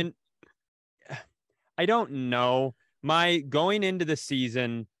don't know. Going into the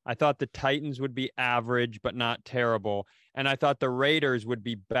season, I thought the Titans would be average, but not terrible. And I thought the Raiders would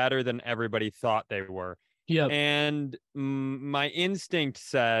be better than everybody thought they were. Yeah. And my instinct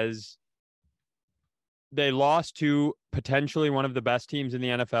says they lost to potentially one of the best teams in the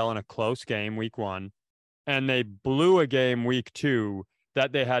NFL in a close game, week 1. And they blew a game week 2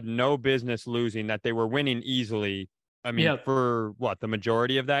 that they had no business losing, that they were winning easily. I mean, for what, the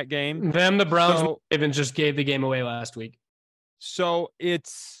majority of that game? The Browns even just gave the game away last week. So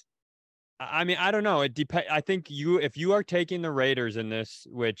I don't know. It depends. I think if you are taking the Raiders in this,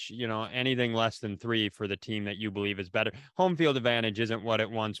 which, anything less than 3 for the team that you believe is better, home field advantage isn't what it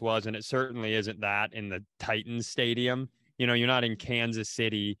once was. And it certainly isn't that in the Titans stadium. You're not in Kansas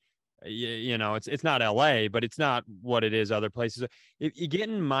City. It's not LA, but it's not what it is other places. If you get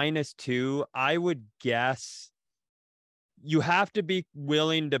in -2, I would guess you have to be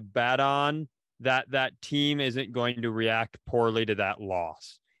willing to bet on that team isn't going to react poorly to that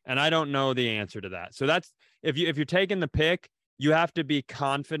loss. And I don't know the answer to that. So that's, if you're taking the pick, you have to be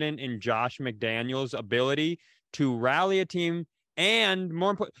confident in Josh McDaniels' ability to rally a team. And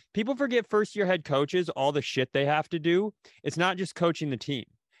more important, people forget first-year head coaches, all the shit they have to do. It's not just coaching the team.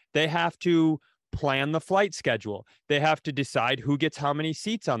 They have to plan the flight schedule. They have to decide who gets how many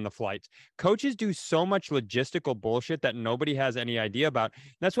seats on the flights. Coaches do so much logistical bullshit that nobody has any idea about.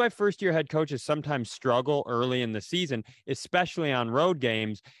 That's why first-year head coaches sometimes struggle early in the season, especially on road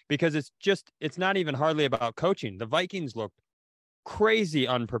games, because it's not even hardly about coaching. The Vikings looked crazy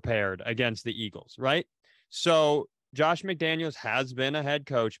unprepared against the Eagles, right? So Josh McDaniels has been a head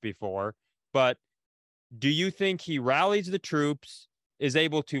coach before, but do you think he rallies the troops, is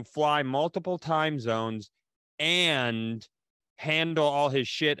able to fly multiple time zones, and handle all his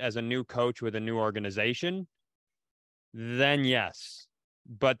shit as a new coach with a new organization? Then yes.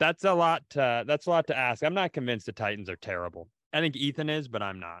 But that's a lot to ask. I'm not convinced the Titans are terrible. I think Ethan is, but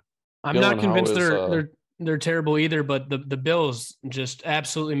I'm not. I'm not convinced they're terrible either, but the Bills just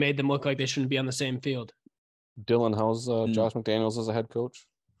absolutely made them look like they shouldn't be on the same field. Dylan, how's Josh McDaniels as a head coach?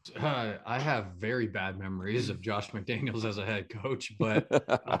 I have very bad memories of Josh McDaniels as a head coach, but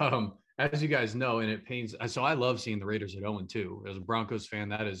as you guys know, and it pains. So I love seeing the Raiders at 0-2. As a Broncos fan,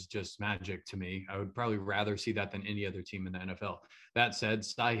 that is just magic to me. I would probably rather see that than any other team in the NFL. That said,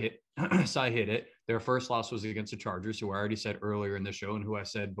 Cy hit it. Their first loss was against the Chargers, who I already said earlier in the show, and who I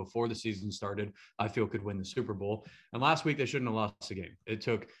said before the season started, I feel could win the Super Bowl. And last week, they shouldn't have lost the game. It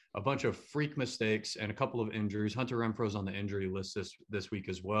took a bunch of freak mistakes and a couple of injuries. Hunter Renfro's on the injury list this week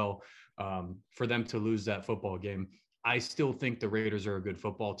as well, for them to lose that football game. I still think the Raiders are a good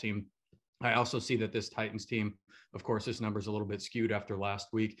football team. I also see that this Titans team, of course, this number is a little bit skewed after last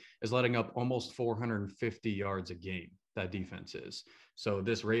week, is letting up almost 450 yards a game. That defense is. So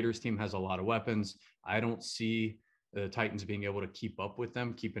this Raiders team has a lot of weapons. I don't see the Titans being able to keep up with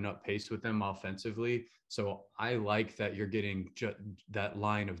them, keeping up pace with them offensively. So I like that you're getting that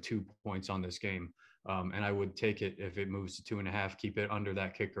line of 2 points on this game. And I would take it if it moves to 2.5, keep it under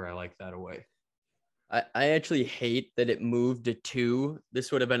that kicker. I like that away. I actually hate that it moved to 2.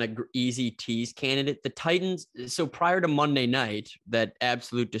 This would have been an easy tease candidate. The Titans, so prior to Monday night, that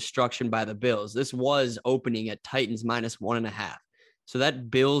absolute destruction by the Bills, this was opening at Titans -1.5. So that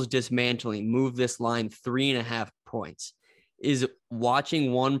Bills dismantling moved this line 3.5 points. Is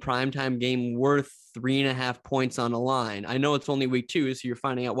watching one primetime game worth 3.5 points on the line. I know it's only week 2, so you're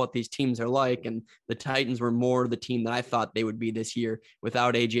finding out what these teams are like. And the Titans were more the team that I thought they would be this year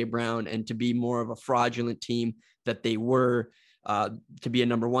without A.J. Brown, and to be more of a fraudulent team that they were to be a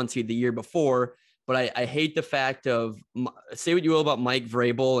number 1 seed the year before. But I hate the fact of, say what you will about Mike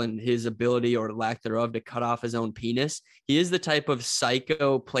Vrabel and his ability or lack thereof to cut off his own penis. He is the type of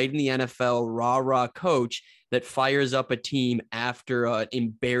psycho, played in the NFL, rah coach that fires up a team after an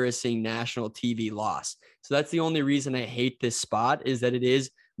embarrassing national TV loss. So that's the only reason I hate this spot, is that it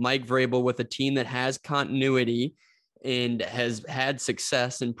is Mike Vrabel with a team that has continuity and has had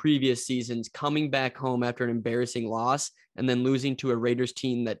success in previous seasons, coming back home after an embarrassing loss and then losing to a Raiders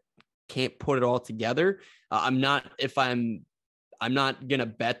team that can't put it all together. I'm not going to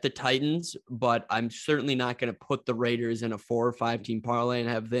bet the Titans, but I'm certainly not going to put the Raiders in a 4 or 5 team parlay and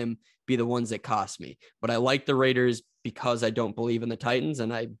have them be the ones that cost me. But I like the Raiders because I don't believe in the Titans,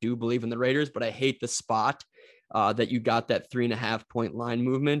 and I do believe in the Raiders, but I hate the spot that you got that 3.5 point line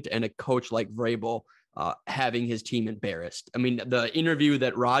movement and a coach like Vrabel having his team embarrassed. I mean, the interview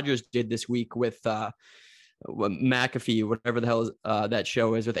that Rodgers did this week with McAfee, whatever the hell that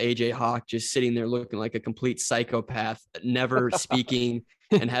show is, with AJ Hawk, just sitting there looking like a complete psychopath, never speaking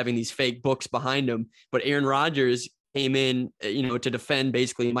and having these fake books behind him. But Aaron Rodgers came in, to defend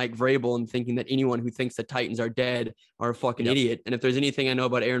basically Mike Vrabel and thinking that anyone who thinks the Titans are dead are a fucking idiot. And if there's anything I know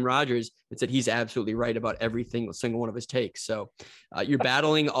about Aaron Rodgers, it's that he's absolutely right about every single one of his takes. So you're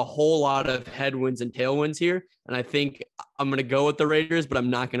battling a whole lot of headwinds and tailwinds here. And I think I'm going to go with the Raiders, but I'm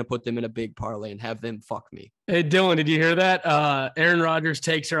not going to put them in a big parlay and have them fuck me. Hey, Dylan, did you hear that? Aaron Rodgers'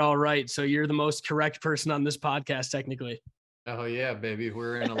 takes are all right. So you're the most correct person on this podcast, technically. Oh, yeah, baby.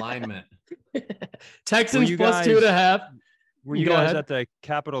 We're in alignment. Texans plus 2.5. Were you guys at the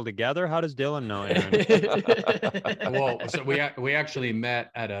Capitol together? How does Dylan know, Aaron? Well, so we actually met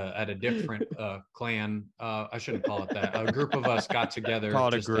at a different clan. I shouldn't call it that. A group of us got together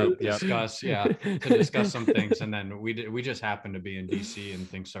to discuss some things, and then we just happened to be in DC, and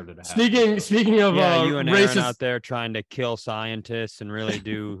things started to happen. Speaking of you and Aaron racist out there trying to kill scientists and really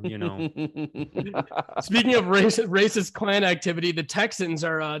do, Speaking of racist clan activity, the Texans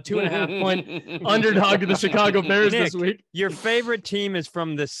are a 2.5 point underdog to the Chicago Bears Nick, this week. Your favorite team is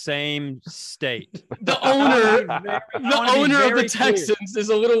from the same state. The owner of the Texans is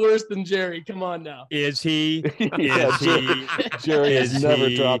a little worse than Jerry. Come on now. Is he? Jerry has never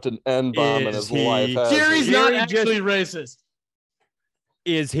dropped an N-bomb in his life. Jerry's not actually racist.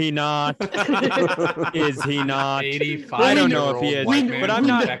 Is he not? Is he not? 85. I don't know if he is, but I'm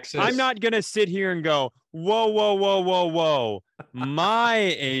not. Texas. I'm not gonna sit here and go, whoa.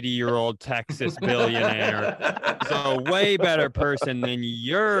 My 80-year-old Texas billionaire is a way better person than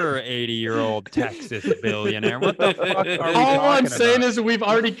your 80-year-old Texas billionaire. What the fuck are we talking about? All I'm saying is we've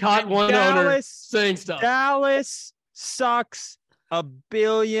already caught one owner saying stuff. Dallas sucks a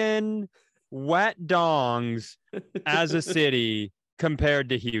billion wet dongs as a city compared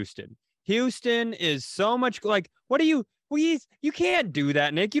to Houston. Houston is so much like, you can't do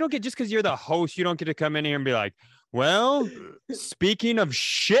that, Nick. You don't get, just because you're the host, you don't get to come in here and be like, well, speaking of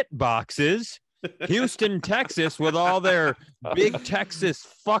shit boxes, Houston, Texas, with all their big Texas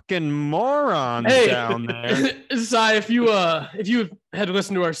fucking morons down there. Sai, if you had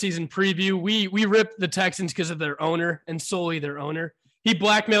listened to our season preview, we ripped the Texans because of their owner and solely their owner. He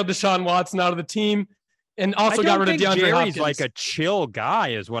blackmailed Deshaun Watson out of the team and also got rid of DeAndre Jerry's Hopkins. Like a chill guy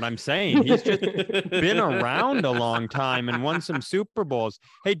is what I'm saying. He's just been around a long time and won some Super Bowls.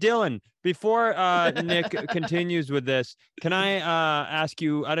 Hey, Dylan, before Nick continues with this, can I ask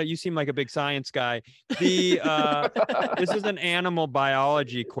you, you seem like a big science guy. This is an animal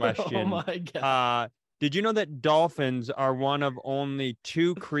biology question. Oh my God. Did you know that dolphins are one of only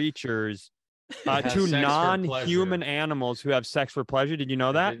 2 creatures, 2 non-human animals who have sex for pleasure? Did you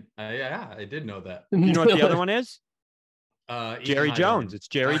know that? I did know that. You know what the other one is? Jerry Jones. It's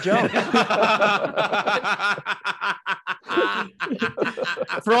Jerry Jones.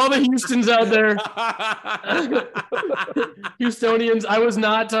 For all the Houstons out there, Houstonians, I was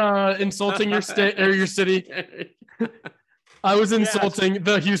not insulting your state or your city. I was insulting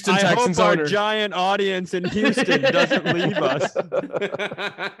the Houston Texans I hope owner. Our giant audience in Houston doesn't leave us.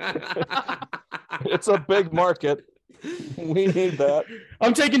 It's a big market. We need that.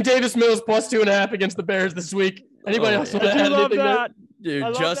 I'm taking Davis Mills plus 2.5 against the Bears this week. Anybody else want to add anything there?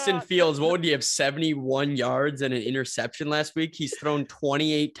 Dude, Justin Fields, what would he have, 71 yards and an interception last week? He's thrown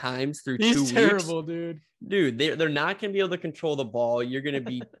 28 times through 2 weeks. He's terrible, dude. Dude, they're not going to be able to control the ball. You're going to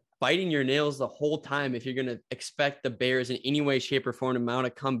be biting your nails the whole time if you're going to expect the Bears in any way, shape, or form to mount a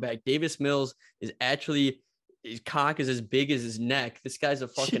comeback. Davis Mills is actually, his cock is as big as his neck. This guy's a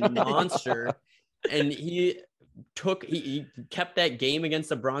fucking monster. and he kept that game against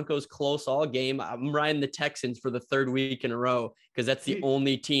the Broncos close all game. I'm riding the Texans for the third week in a row because that's the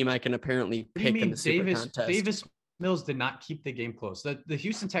only team I can apparently pick in the Super Contest. Davis Mills did not keep the game close. The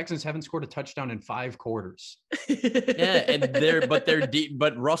Houston Texans haven't scored a touchdown in 5 quarters. Yeah, and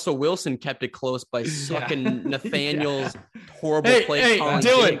but Russell Wilson kept it close by sucking Nathaniel's horrible play. Hey,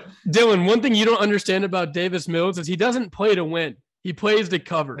 Dylan, one thing you don't understand about Davis Mills is he doesn't play to win. He plays to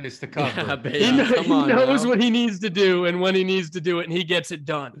cover. It's the cover. Yeah, he knows what he needs to do and when he needs to do it, and he gets it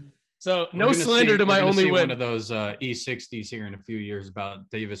done. So no slander to my only win. One of those E60s here in a few years about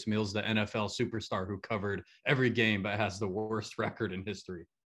Davis Mills, the NFL superstar who covered every game but has the worst record in history.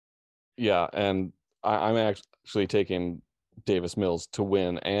 Yeah, and I'm actually taking Davis Mills to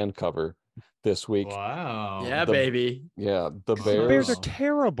win and cover this week. Wow. Yeah, baby. Yeah, the Bears are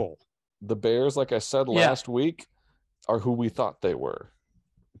terrible. The Bears, like I said last week, are who we thought they were.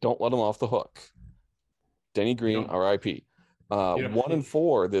 Don't let them off the hook. Denny Green, RIP.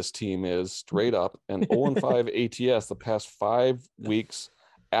 1-4 this team is straight up, and 0-5 ATS the past 5 weeks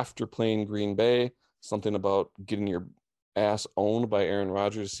after playing Green Bay. Something about getting your ass owned by Aaron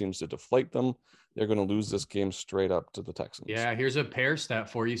Rodgers seems to deflate them. They're going to lose this game straight up to the Texans. Yeah, here's a pair stat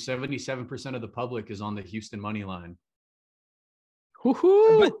for you. 77% of the public is on the Houston money line.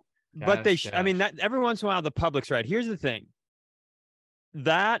 Woohoo! But I mean, that every once in a while the public's right. Here's the thing.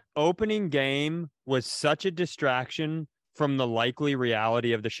 That opening game was such a distraction from the likely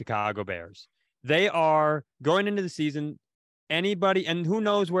reality of the Chicago Bears. They are going into the season, anybody, and who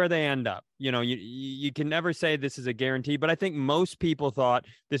knows where they end up. You know, you can never say this is a guarantee, but I think most people thought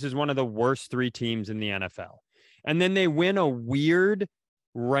this is one of the worst 3 teams in the NFL. And then they win a weird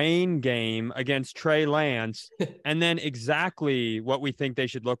rain game against Trey Lance, and then exactly what we think they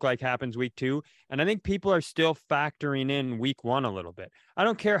should look like happens week 2. And I think people are still factoring in week 1 a little bit. I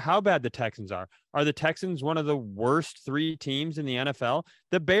don't care how bad the Texans are. Are the Texans one of the worst 3 teams in the NFL?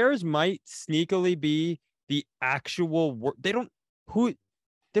 The Bears might sneakily be the actual they don't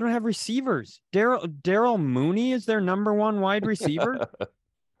have receivers. Daryl Mooney is their number 1 wide receiver.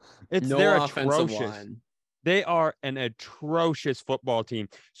 They're atrocious. They are an atrocious football team.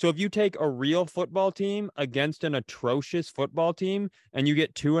 So if you take a real football team against an atrocious football team and you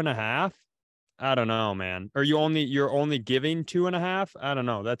get 2.5, I don't know, man. Or you're only giving 2.5. I don't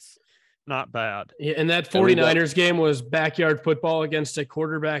know. That's not bad. Yeah, and that 49ers game was backyard football against a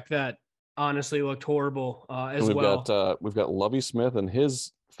quarterback that honestly looked horrible as well. We've got Lovie Smith and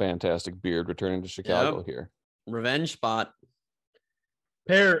his fantastic beard returning to Chicago here. Revenge spot.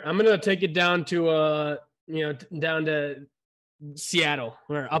 Pear, I'm gonna take it down to down to Seattle,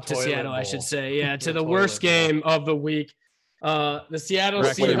 or up to Seattle, I should say. Yeah, to the worst game of the week. The Seattle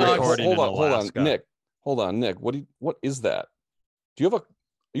Seahawks. Hold on, Nick. What is that? Are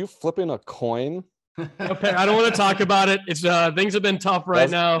you flipping a coin? Okay, I don't want to talk about it. It's things have been tough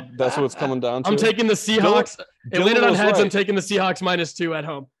now. That's what it's coming down to. I'm taking the Seahawks. It landed on heads. Right. I'm taking the Seahawks -2 at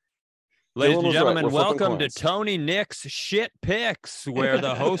home. Ladies and gentlemen, welcome to Tony Nick's Shit Picks, where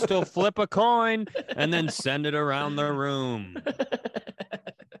the host will flip a coin and then send it around the room.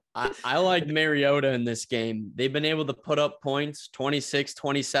 I like Mariota in this game. They've been able to put up points, 26,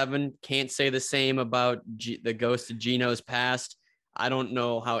 27. Can't say the same about the ghost of Geno's past. I don't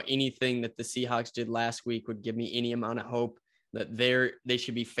know how anything that the Seahawks did last week would give me any amount of hope that they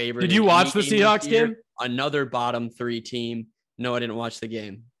should be favored. Did you watch the Seahawks game? Another bottom 3 team. No, I didn't watch the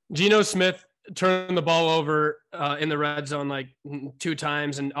game. Geno Smith turned the ball over in the red zone like 2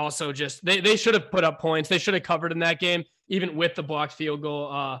 times, and also just they should have put up points. They should have covered in that game, even with the blocked field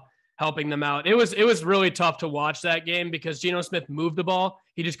goal helping them out. It was really tough to watch that game because Geno Smith moved the ball.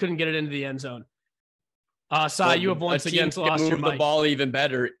 He just couldn't get it into the end zone. You have once again lost your mic. The ball even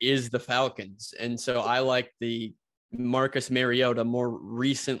better is the Falcons, and so I like the Marcus Mariota, more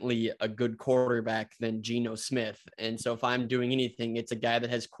recently a good quarterback than Geno Smith. And so if I'm doing anything, it's a guy that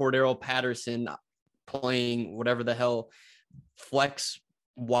has Cordero Patterson playing whatever the hell flex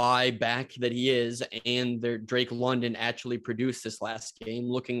Y back that he is, and their Drake London actually produced this last game,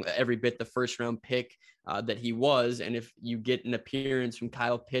 looking every bit the first round pick that he was. And if you get an appearance from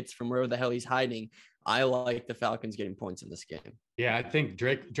Kyle Pitts from wherever the hell he's hiding, I like the Falcons getting points in this game. Yeah, I think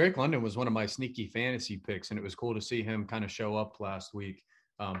Drake London was one of my sneaky fantasy picks, and it was cool to see him kind of show up last week.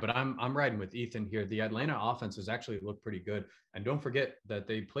 But I'm riding with Ethan here. The Atlanta offense has actually looked pretty good. And don't forget that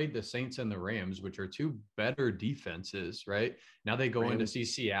they played the Saints and the Rams, which are 2 better defenses, right? Now they go in to see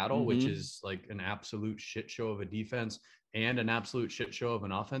Seattle, which is like an absolute shit show of a defense and an absolute shit show of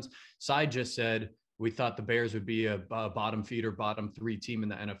an offense. Cy just said we thought the Bears would be a bottom feeder, bottom 3 team in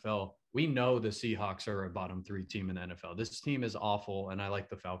the NFL. We know the Seahawks are a bottom 3 team in the NFL. This team is awful, and I like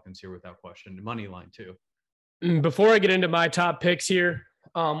the Falcons here without question. Money line too. Before I get into my top picks here,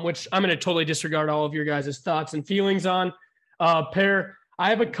 which I'm going to totally disregard all of your guys' thoughts and feelings on, Pear, I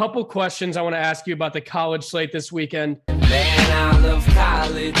have a couple questions I want to ask you about the college slate this weekend. Man, I love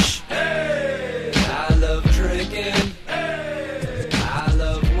college. Hey! I love drinking. Hey! I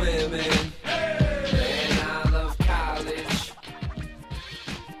love women. Hey! Man, I love college.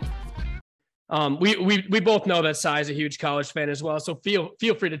 We both know that Cy's a huge college fan as well, so feel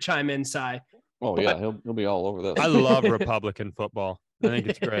free to chime in, Cy. Oh, yeah, he'll be all over this. I love Republican football. I think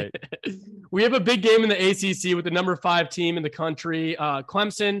it's great. We have a big game in the ACC with the number 5 team in the country,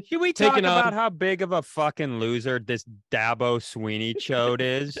 Clemson. Can we talk about how big of a fucking loser this Dabo Sweeney chode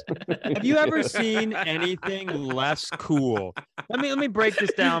is? Have you ever seen anything less cool? Let me break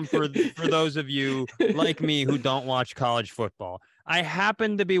this down for those of you like me who don't watch college football. I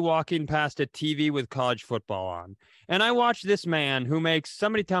happen to be walking past a TV with college football on, and I watch this man who makes,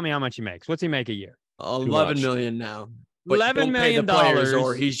 somebody tell me how much he makes. What's he make a year? 11 million now. But $11 million,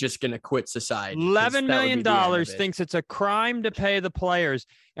 or he's just going to quit society. $11 million thinks it's a crime to pay the players,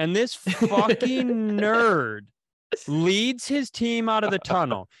 and this fucking nerd leads his team out of the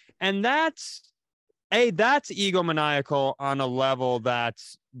tunnel, and that's egomaniacal on a level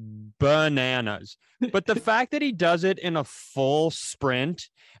that's bananas. But the fact that he does it in a full sprint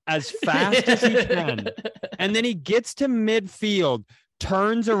as fast as he can, and then he gets to midfield,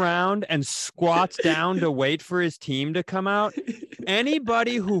 turns around and squats down to wait for his team to come out.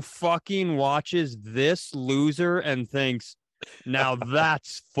 Anybody who fucking watches this loser and thinks, now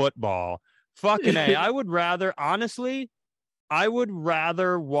that's football, fucking A. I would rather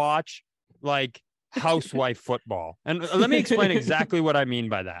watch like housewife football. And let me explain exactly what I mean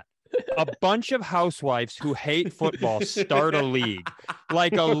by that. A bunch of housewives who hate football start a league,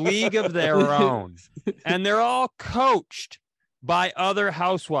 like a league of their own. And they're all coached by other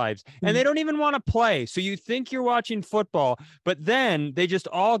housewives, and they don't even want to play. So you think you're watching football, but then they just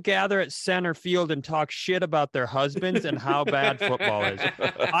all gather at center field and talk shit about their husbands and how bad football is.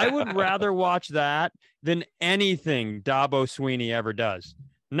 I would rather watch that than anything Dabo Sweeney ever does.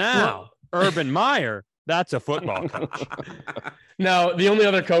 Now, Urban Meyer, that's a football coach. Now, the only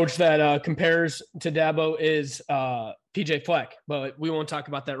other coach that compares to Dabo is PJ Fleck, but we won't talk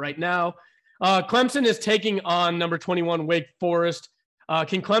about that right now. Clemson is taking on number 21 Wake Forest.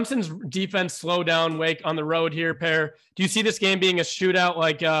 Can Clemson's defense slow down Wake on the road here, Pear? Do you see this game being a shootout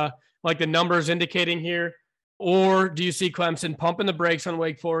like the numbers indicating here? Or do you see Clemson pumping the brakes on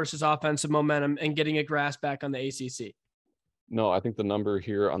Wake Forest's offensive momentum and getting a grasp back on the ACC? No, I think the number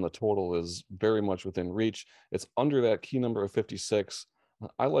here on the total is very much within reach. It's under that key number of 56.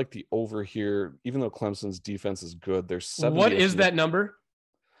 I like the over here, even though Clemson's defense is good. There's 70. What is that number?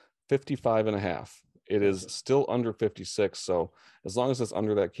 55.5. It is still under 56. So as long as it's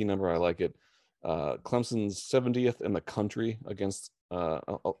under that key number, I like it. Clemson's 70th in the country against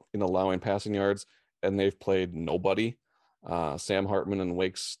in allowing passing yards, and they've played nobody. Sam Hartman and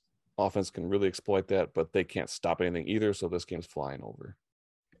Wake's offense can really exploit that, but they can't stop anything either. So this game's flying over.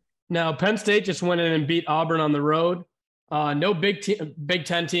 Now, Penn State just went in and beat Auburn on the road. No Big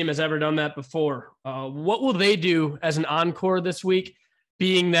Ten team has ever done that before. What will they do as an encore this week,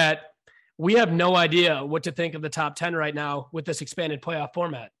 being that we have no idea what to think of the top 10 right now with this expanded playoff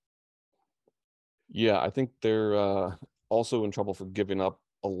format? Yeah, I think they're also in trouble for giving up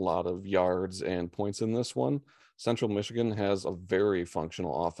a lot of yards and points in this one. Central Michigan has a very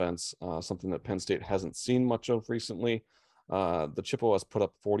functional offense, something that Penn State hasn't seen much of recently. The Chippewas put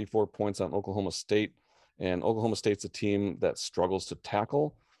up 44 points on Oklahoma State, and Oklahoma State's a team that struggles to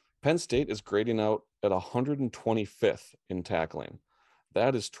tackle. Penn State is grading out at 125th in tackling.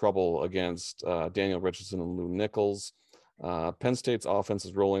 That is trouble against Daniel Richardson and Lou Nichols. Penn State's offense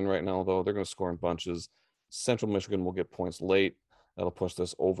is rolling right now, though. They're going to score in bunches. Central Michigan will get points late. That'll push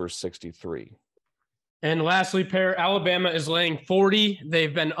this over 63. And lastly, Pear, Alabama is laying 40.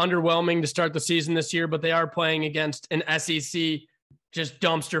 They've been underwhelming to start the season this year, but they are playing against an SEC just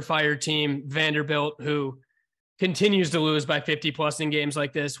dumpster fire team, Vanderbilt, who continues to lose by 50+ in games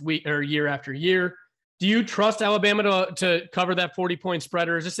like this year after year. Do you trust Alabama to cover that 40-point spread,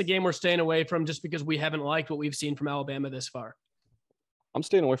 or is this a game we're staying away from just because we haven't liked what we've seen from Alabama this far? I'm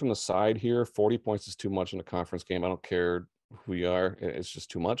staying away from the side here. 40 points is too much in a conference game. I don't care who you are. It's just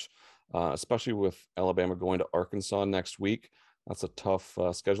too much, especially with Alabama going to Arkansas next week. That's a tough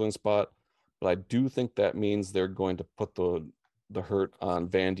scheduling spot. But I do think that means they're going to put the hurt on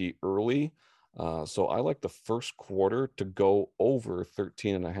Vandy early. So I like the first quarter to go over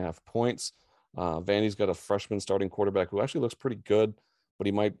 13.5 points. Vandy's got a freshman starting quarterback who actually looks pretty good, but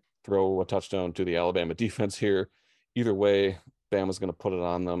he might throw a touchdown to the Alabama defense here. Either way, Bama's going to put it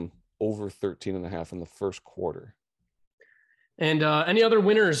on them over 13.5 in the first quarter. And any other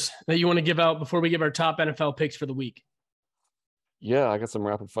winners that you want to give out before we give our top NFL picks for the week? Yeah, I got some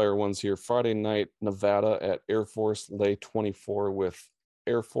rapid fire ones here. Friday night, Nevada at Air Force, lay 24 with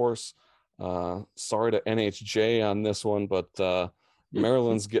Air Force. Sorry to NHJ on this one, but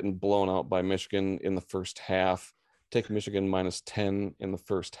Maryland's getting blown out by Michigan in the first half. Take Michigan -10 in the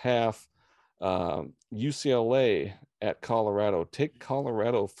first half. UCLA at Colorado. Take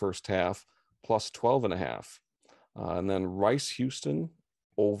Colorado first half plus 12.5. And then Rice Houston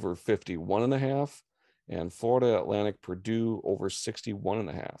over 51.5. And Florida Atlantic Purdue over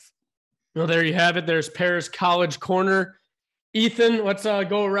 61.5. Well, there you have it. There's Paris College Corner. Ethan, let's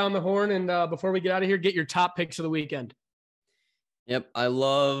go around the horn. And before we get out of here, get your top picks of the weekend. Yep. I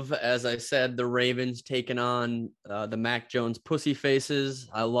love, as I said, the Ravens taking on the Mac Jones pussy faces.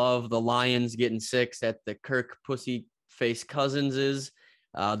 I love the Lions getting 6 at the Kirk pussy face Cousinses.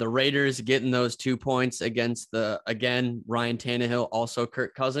 The Raiders getting those 2 points against Ryan Tannehill, also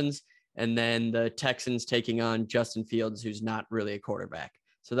Kirk Cousins. And then the Texans taking on Justin Fields, who's not really a quarterback.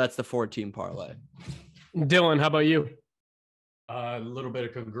 So that's the 4-team parlay. Dylan, how about you? A little bit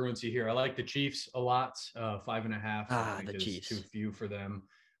of congruency here. I like the Chiefs a lot. 5.5. I think the is Chiefs. Too few for them.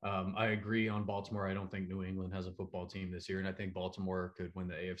 I agree on Baltimore. I don't think New England has a football team this year, and I think Baltimore could win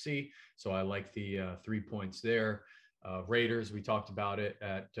the AFC. So I like the 3 points there. Raiders, we talked about it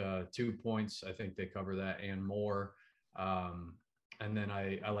at 2 points. I think they cover that and more. And then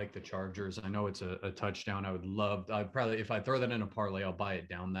I like the Chargers. I know it's a touchdown. I'd probably, if I throw that in a parlay, I'll buy it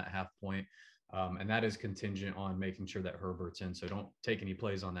down that half point. And that is contingent on making sure that Herbert's in. So don't take any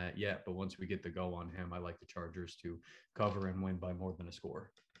plays on that yet. But once we get the go on him, I like the Chargers to cover and win by more than a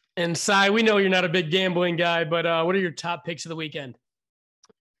score. And Cy, we know you're not a big gambling guy, but what are your top picks of the weekend?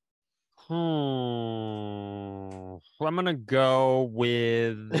 I'm going to go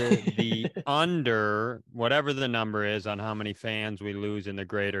with the under, whatever the number is, on how many fans we lose in the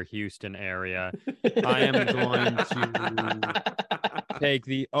greater Houston area. I am going to take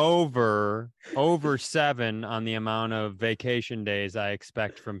the over 7 on the amount of vacation days I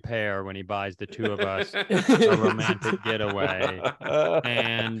expect from Pear when he buys the two of us a romantic getaway.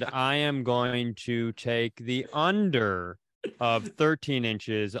 And I am going to take the under of 13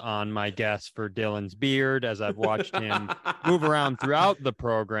 inches on my guess for Dylan's beard. As I've watched him move around throughout the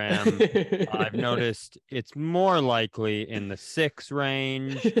program, I've noticed it's more likely in the 6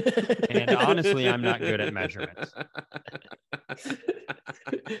 range. And honestly, I'm not good at measurements.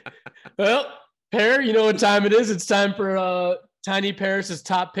 Well, Pear, you know what time it is. It's time for Tiny Paris's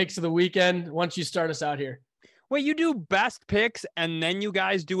top picks of the weekend. Why don't you start us out here? Wait, you do best picks and then you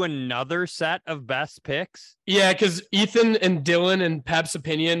guys do another set of best picks? Yeah, because Ethan and Dylan and Pep's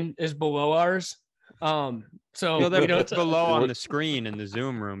opinion is below ours. So it's below on the screen in the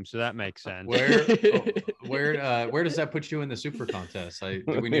Zoom room, so that makes sense. Where does that put you in the super contest? Do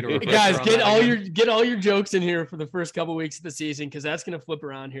we need a guys get all your jokes in here for the first couple weeks of the season, because that's gonna flip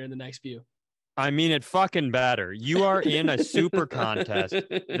around here in the next few. I mean, it fucking better. You are in a super contest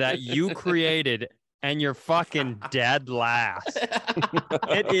that you created. And you're fucking dead last.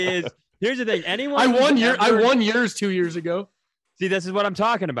 It is. Here's the thing. I won yours 2 years ago. See, this is what I'm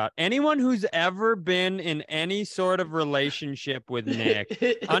talking about. Anyone who's ever been in any sort of relationship with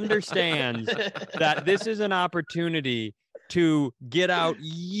Nick understands that this is an opportunity to get out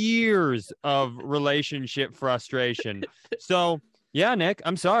years of relationship frustration. So, yeah, Nick,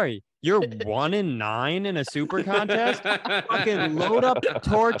 I'm sorry. You're 1-9 in a super contest. Fucking load up the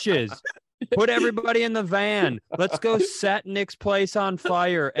torches. Put everybody in the van. Let's go set Nick's place on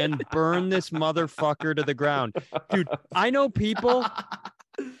fire and burn this motherfucker to the ground. Dude, I know people.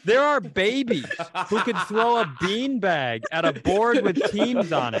 There are babies who could throw a beanbag at a board with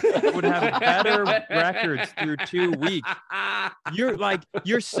teams on it that would have better records through 2 weeks.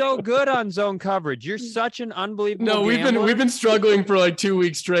 You're so good on zone coverage. You're such an unbelievable gambler. we've been struggling for like 2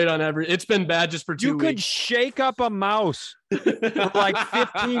 weeks straight on every. It's been bad just for 2 weeks. You could shake up a mouse for like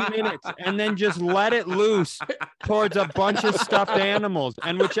 15 minutes and then just let it loose towards a bunch of stuffed animals,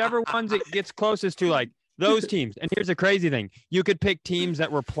 and whichever ones it gets closest to, like, those teams. And here's the crazy thing. You could pick teams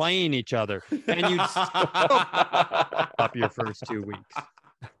that were playing each other and you'd up your first 2 weeks.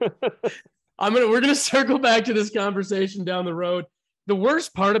 We're going to circle back to this conversation down the road. The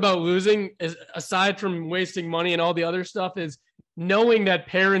worst part about losing is, aside from wasting money and all the other stuff, is knowing that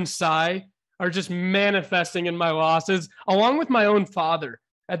Pear and Cy are just manifesting in my losses, along with my own father.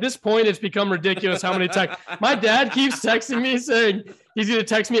 At this point, it's become ridiculous how many texts. My dad keeps texting me saying he's going to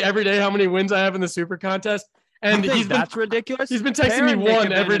text me every day how many wins I have in the super contest. And that's ridiculous. He's been texting Pear me and Nick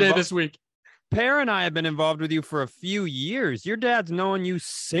one have every been day this week. Pear and I have been involved with you for a few years. Your dad's known you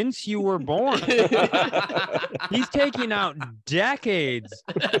since you were born. He's taking out decades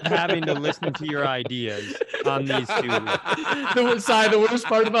of having to listen to your ideas on these 2 weeks. The worst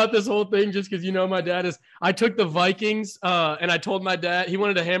part about this whole thing, just because you know my dad, is I took the Vikings and I told my dad he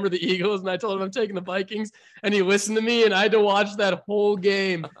wanted to hammer the Eagles, and I told him I'm taking the Vikings, and he listened to me, and I had to watch that whole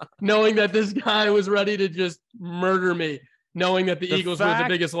game knowing that this guy was ready to just murder me, knowing that the Eagles were the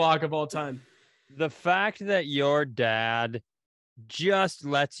biggest lock of all time. The fact that your dad just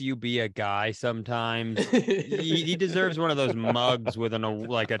lets you be a guy sometimes, he deserves one of those mugs with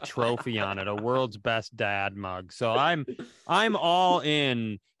like a trophy on it, a world's best dad mug. So I'm all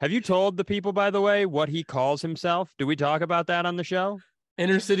in. Have you told the people, by the way, what he calls himself? Do we talk about that on the show?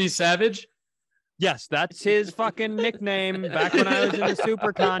 Inner City Savage? Yes, that's his fucking nickname. Back when I was in the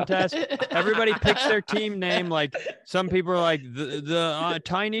super contest, everybody picks their team name. Like some people are like the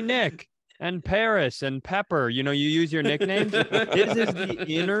Tiny Nick and Paris and Pepper. You know, you use your nicknames. His is the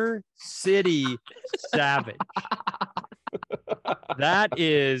Inner City Savage. That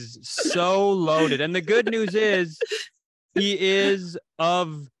is so loaded. And the good news is he is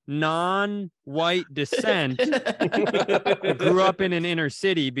of non-white descent, grew up in an inner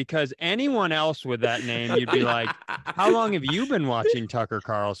city, because anyone else with that name, you'd be like, how long have you been watching Tucker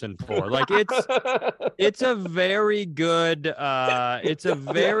Carlson for? Like it's a very good, it's a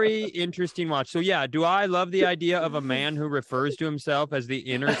very interesting watch. So yeah, do I love the idea of a man who refers to himself as the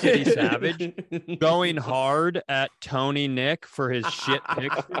Inner City Savage going hard at Tony Nick for his shit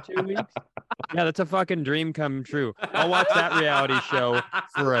picks for 2 weeks? Yeah, that's a fucking dream come true. I'll watch that reality show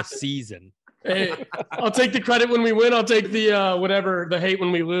for a season. Hey, I'll take the credit when we win. I'll take the the hate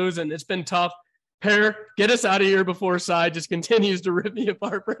when we lose. And it's been tough. Pear, get us out of here before Cy just continues to rip me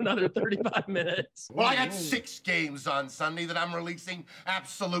apart for another 35 minutes. Well, I got 6 games on Sunday that I'm releasing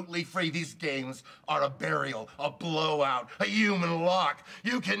absolutely free. These games are a burial, a blowout, a human lock.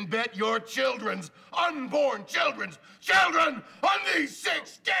 You can bet your unborn children on these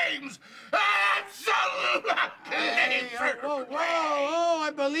 6 games. Absolutely free.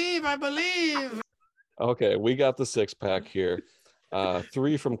 I believe. Okay, we got the 6-pack here.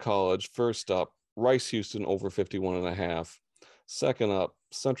 3 from college. First up, Rice Houston over 51.5. Second up,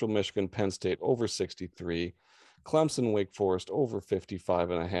 Central Michigan Penn State over 63. Clemson Wake Forest over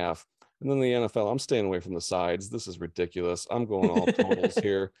 55.5. And then the NFL, I'm staying away from the sides. This is ridiculous. I'm going all totals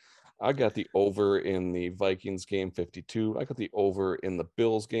here. I got the over in the Vikings game 52. I got the over in the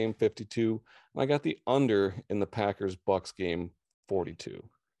Bills game 52. And I got the under in the Packers Bucks game 42.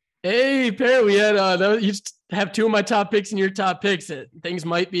 Hey, Pear, we had you have 2 of my top picks in your top picks. Things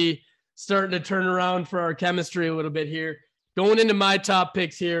might be starting to turn around for our chemistry a little bit here. Going into my top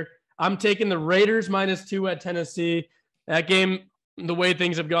picks here, I'm taking the Raiders -2 at Tennessee. That game, the way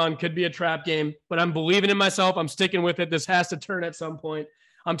things have gone, could be a trap game, but I'm believing in myself. I'm sticking with it. This has to turn at some point.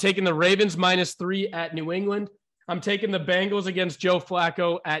 I'm taking the Ravens -3 at New England. I'm taking the Bengals against Joe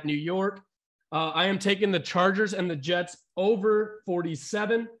Flacco at New York. I am taking the Chargers and the Jets over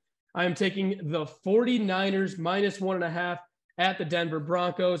 47. I am taking the 49ers -1.5 at the Denver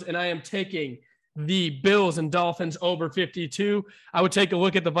Broncos, and I am taking the Bills and Dolphins over 52. I would take a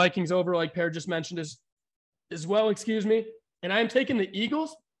look at the Vikings over, like Pear just mentioned, as well, and I am taking the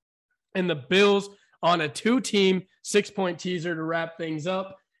Eagles and the Bills on a 2-team 6-point teaser to wrap things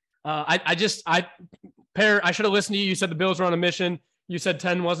up. Pear, I should have listened to you. You said the Bills were on a mission. You said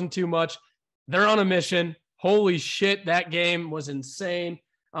 10 wasn't too much. They're on a mission. Holy shit, that game was insane.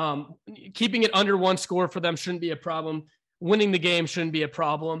 Keeping it under 1 score for them shouldn't be a problem. Winning the game shouldn't be a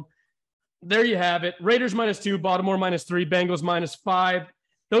problem. There you have it. Raiders -2, Baltimore -3, Bengals -5.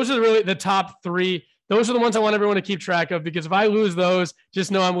 Those are really the top 3. Those are the ones I want everyone to keep track of, because if I lose those,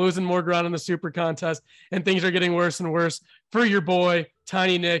 just know I'm losing more ground in the super contest, and things are getting worse and worse for your boy,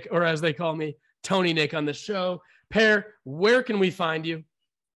 Tiny Nick, or as they call me, Tony Nick on the show. Pear, where can we find you?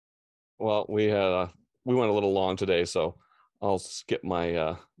 Well, we went a little long today, so I'll skip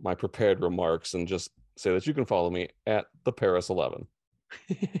my my prepared remarks and just say that you can follow me at the Paris 11.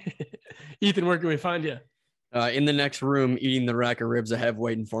 Ethan, where can we find you? In the next room, eating the rack of ribs I have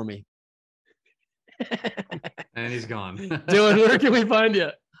waiting for me. And he's gone. Dylan, where can we find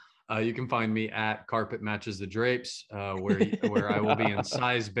you? You can find me at Carpet Matches the Drapes, where I will be in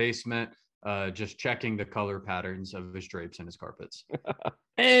Size Basement, just checking the color patterns of his drapes and his carpets.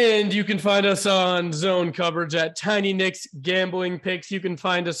 And you can find us on Zone Coverage at Tiny Nick's Gambling Picks. You can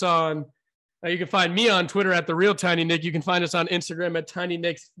find us on, you can find me on Twitter at The Real Tiny Nick. You can find us on Instagram at Tiny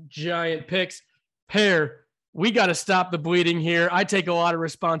Nick's Giant Picks. Pear, we got to stop the bleeding here. I take a lot of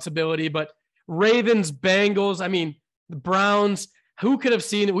responsibility, but Ravens, Bengals. I mean, the Browns. Who could have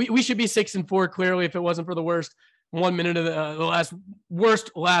seen it? We should be 6-4 clearly if it wasn't for the worst 1 minute of the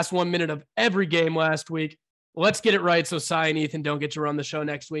last 1 minute of every game last week. Let's get it right so Cy and Ethan don't get to run the show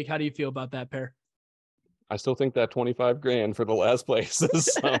next week. How do you feel about that, pair? I still think that 25 grand for the last place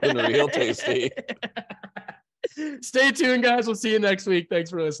is something real tasty. Stay tuned, guys. We'll see you next week. Thanks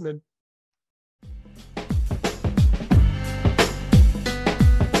for listening.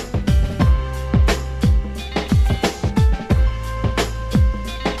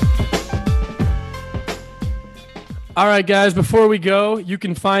 All right, guys, before we go, you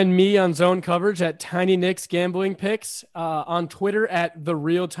can find me on Zone Coverage at Tiny Nick's Gambling Picks, on Twitter at The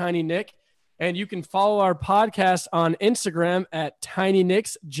Real Tiny Nick, and you can follow our podcast on Instagram at Tiny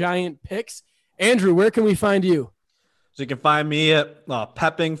Nick's Giant Picks. Andrew, where can we find you? So you can find me at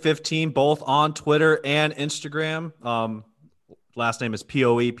Pepping15, both on Twitter and Instagram. Last name is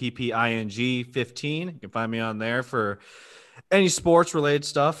POEPPING 15. You can find me on there for any sports related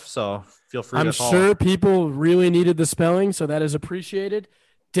stuff. So feel free to follow. I'm sure people really needed the spelling, so that is appreciated.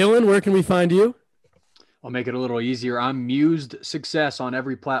 Dylan, where can we find you? I'll make it a little easier. I'm Mused Success on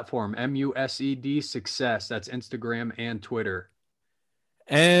every platform. MUSED Success. That's Instagram and Twitter.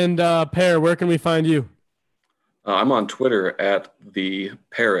 And Pear, where can we find you? I'm on Twitter at the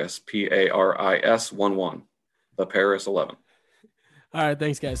Paris, PARIS 11, the Paris 11. All right,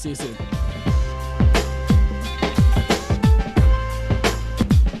 thanks, guys. See you soon.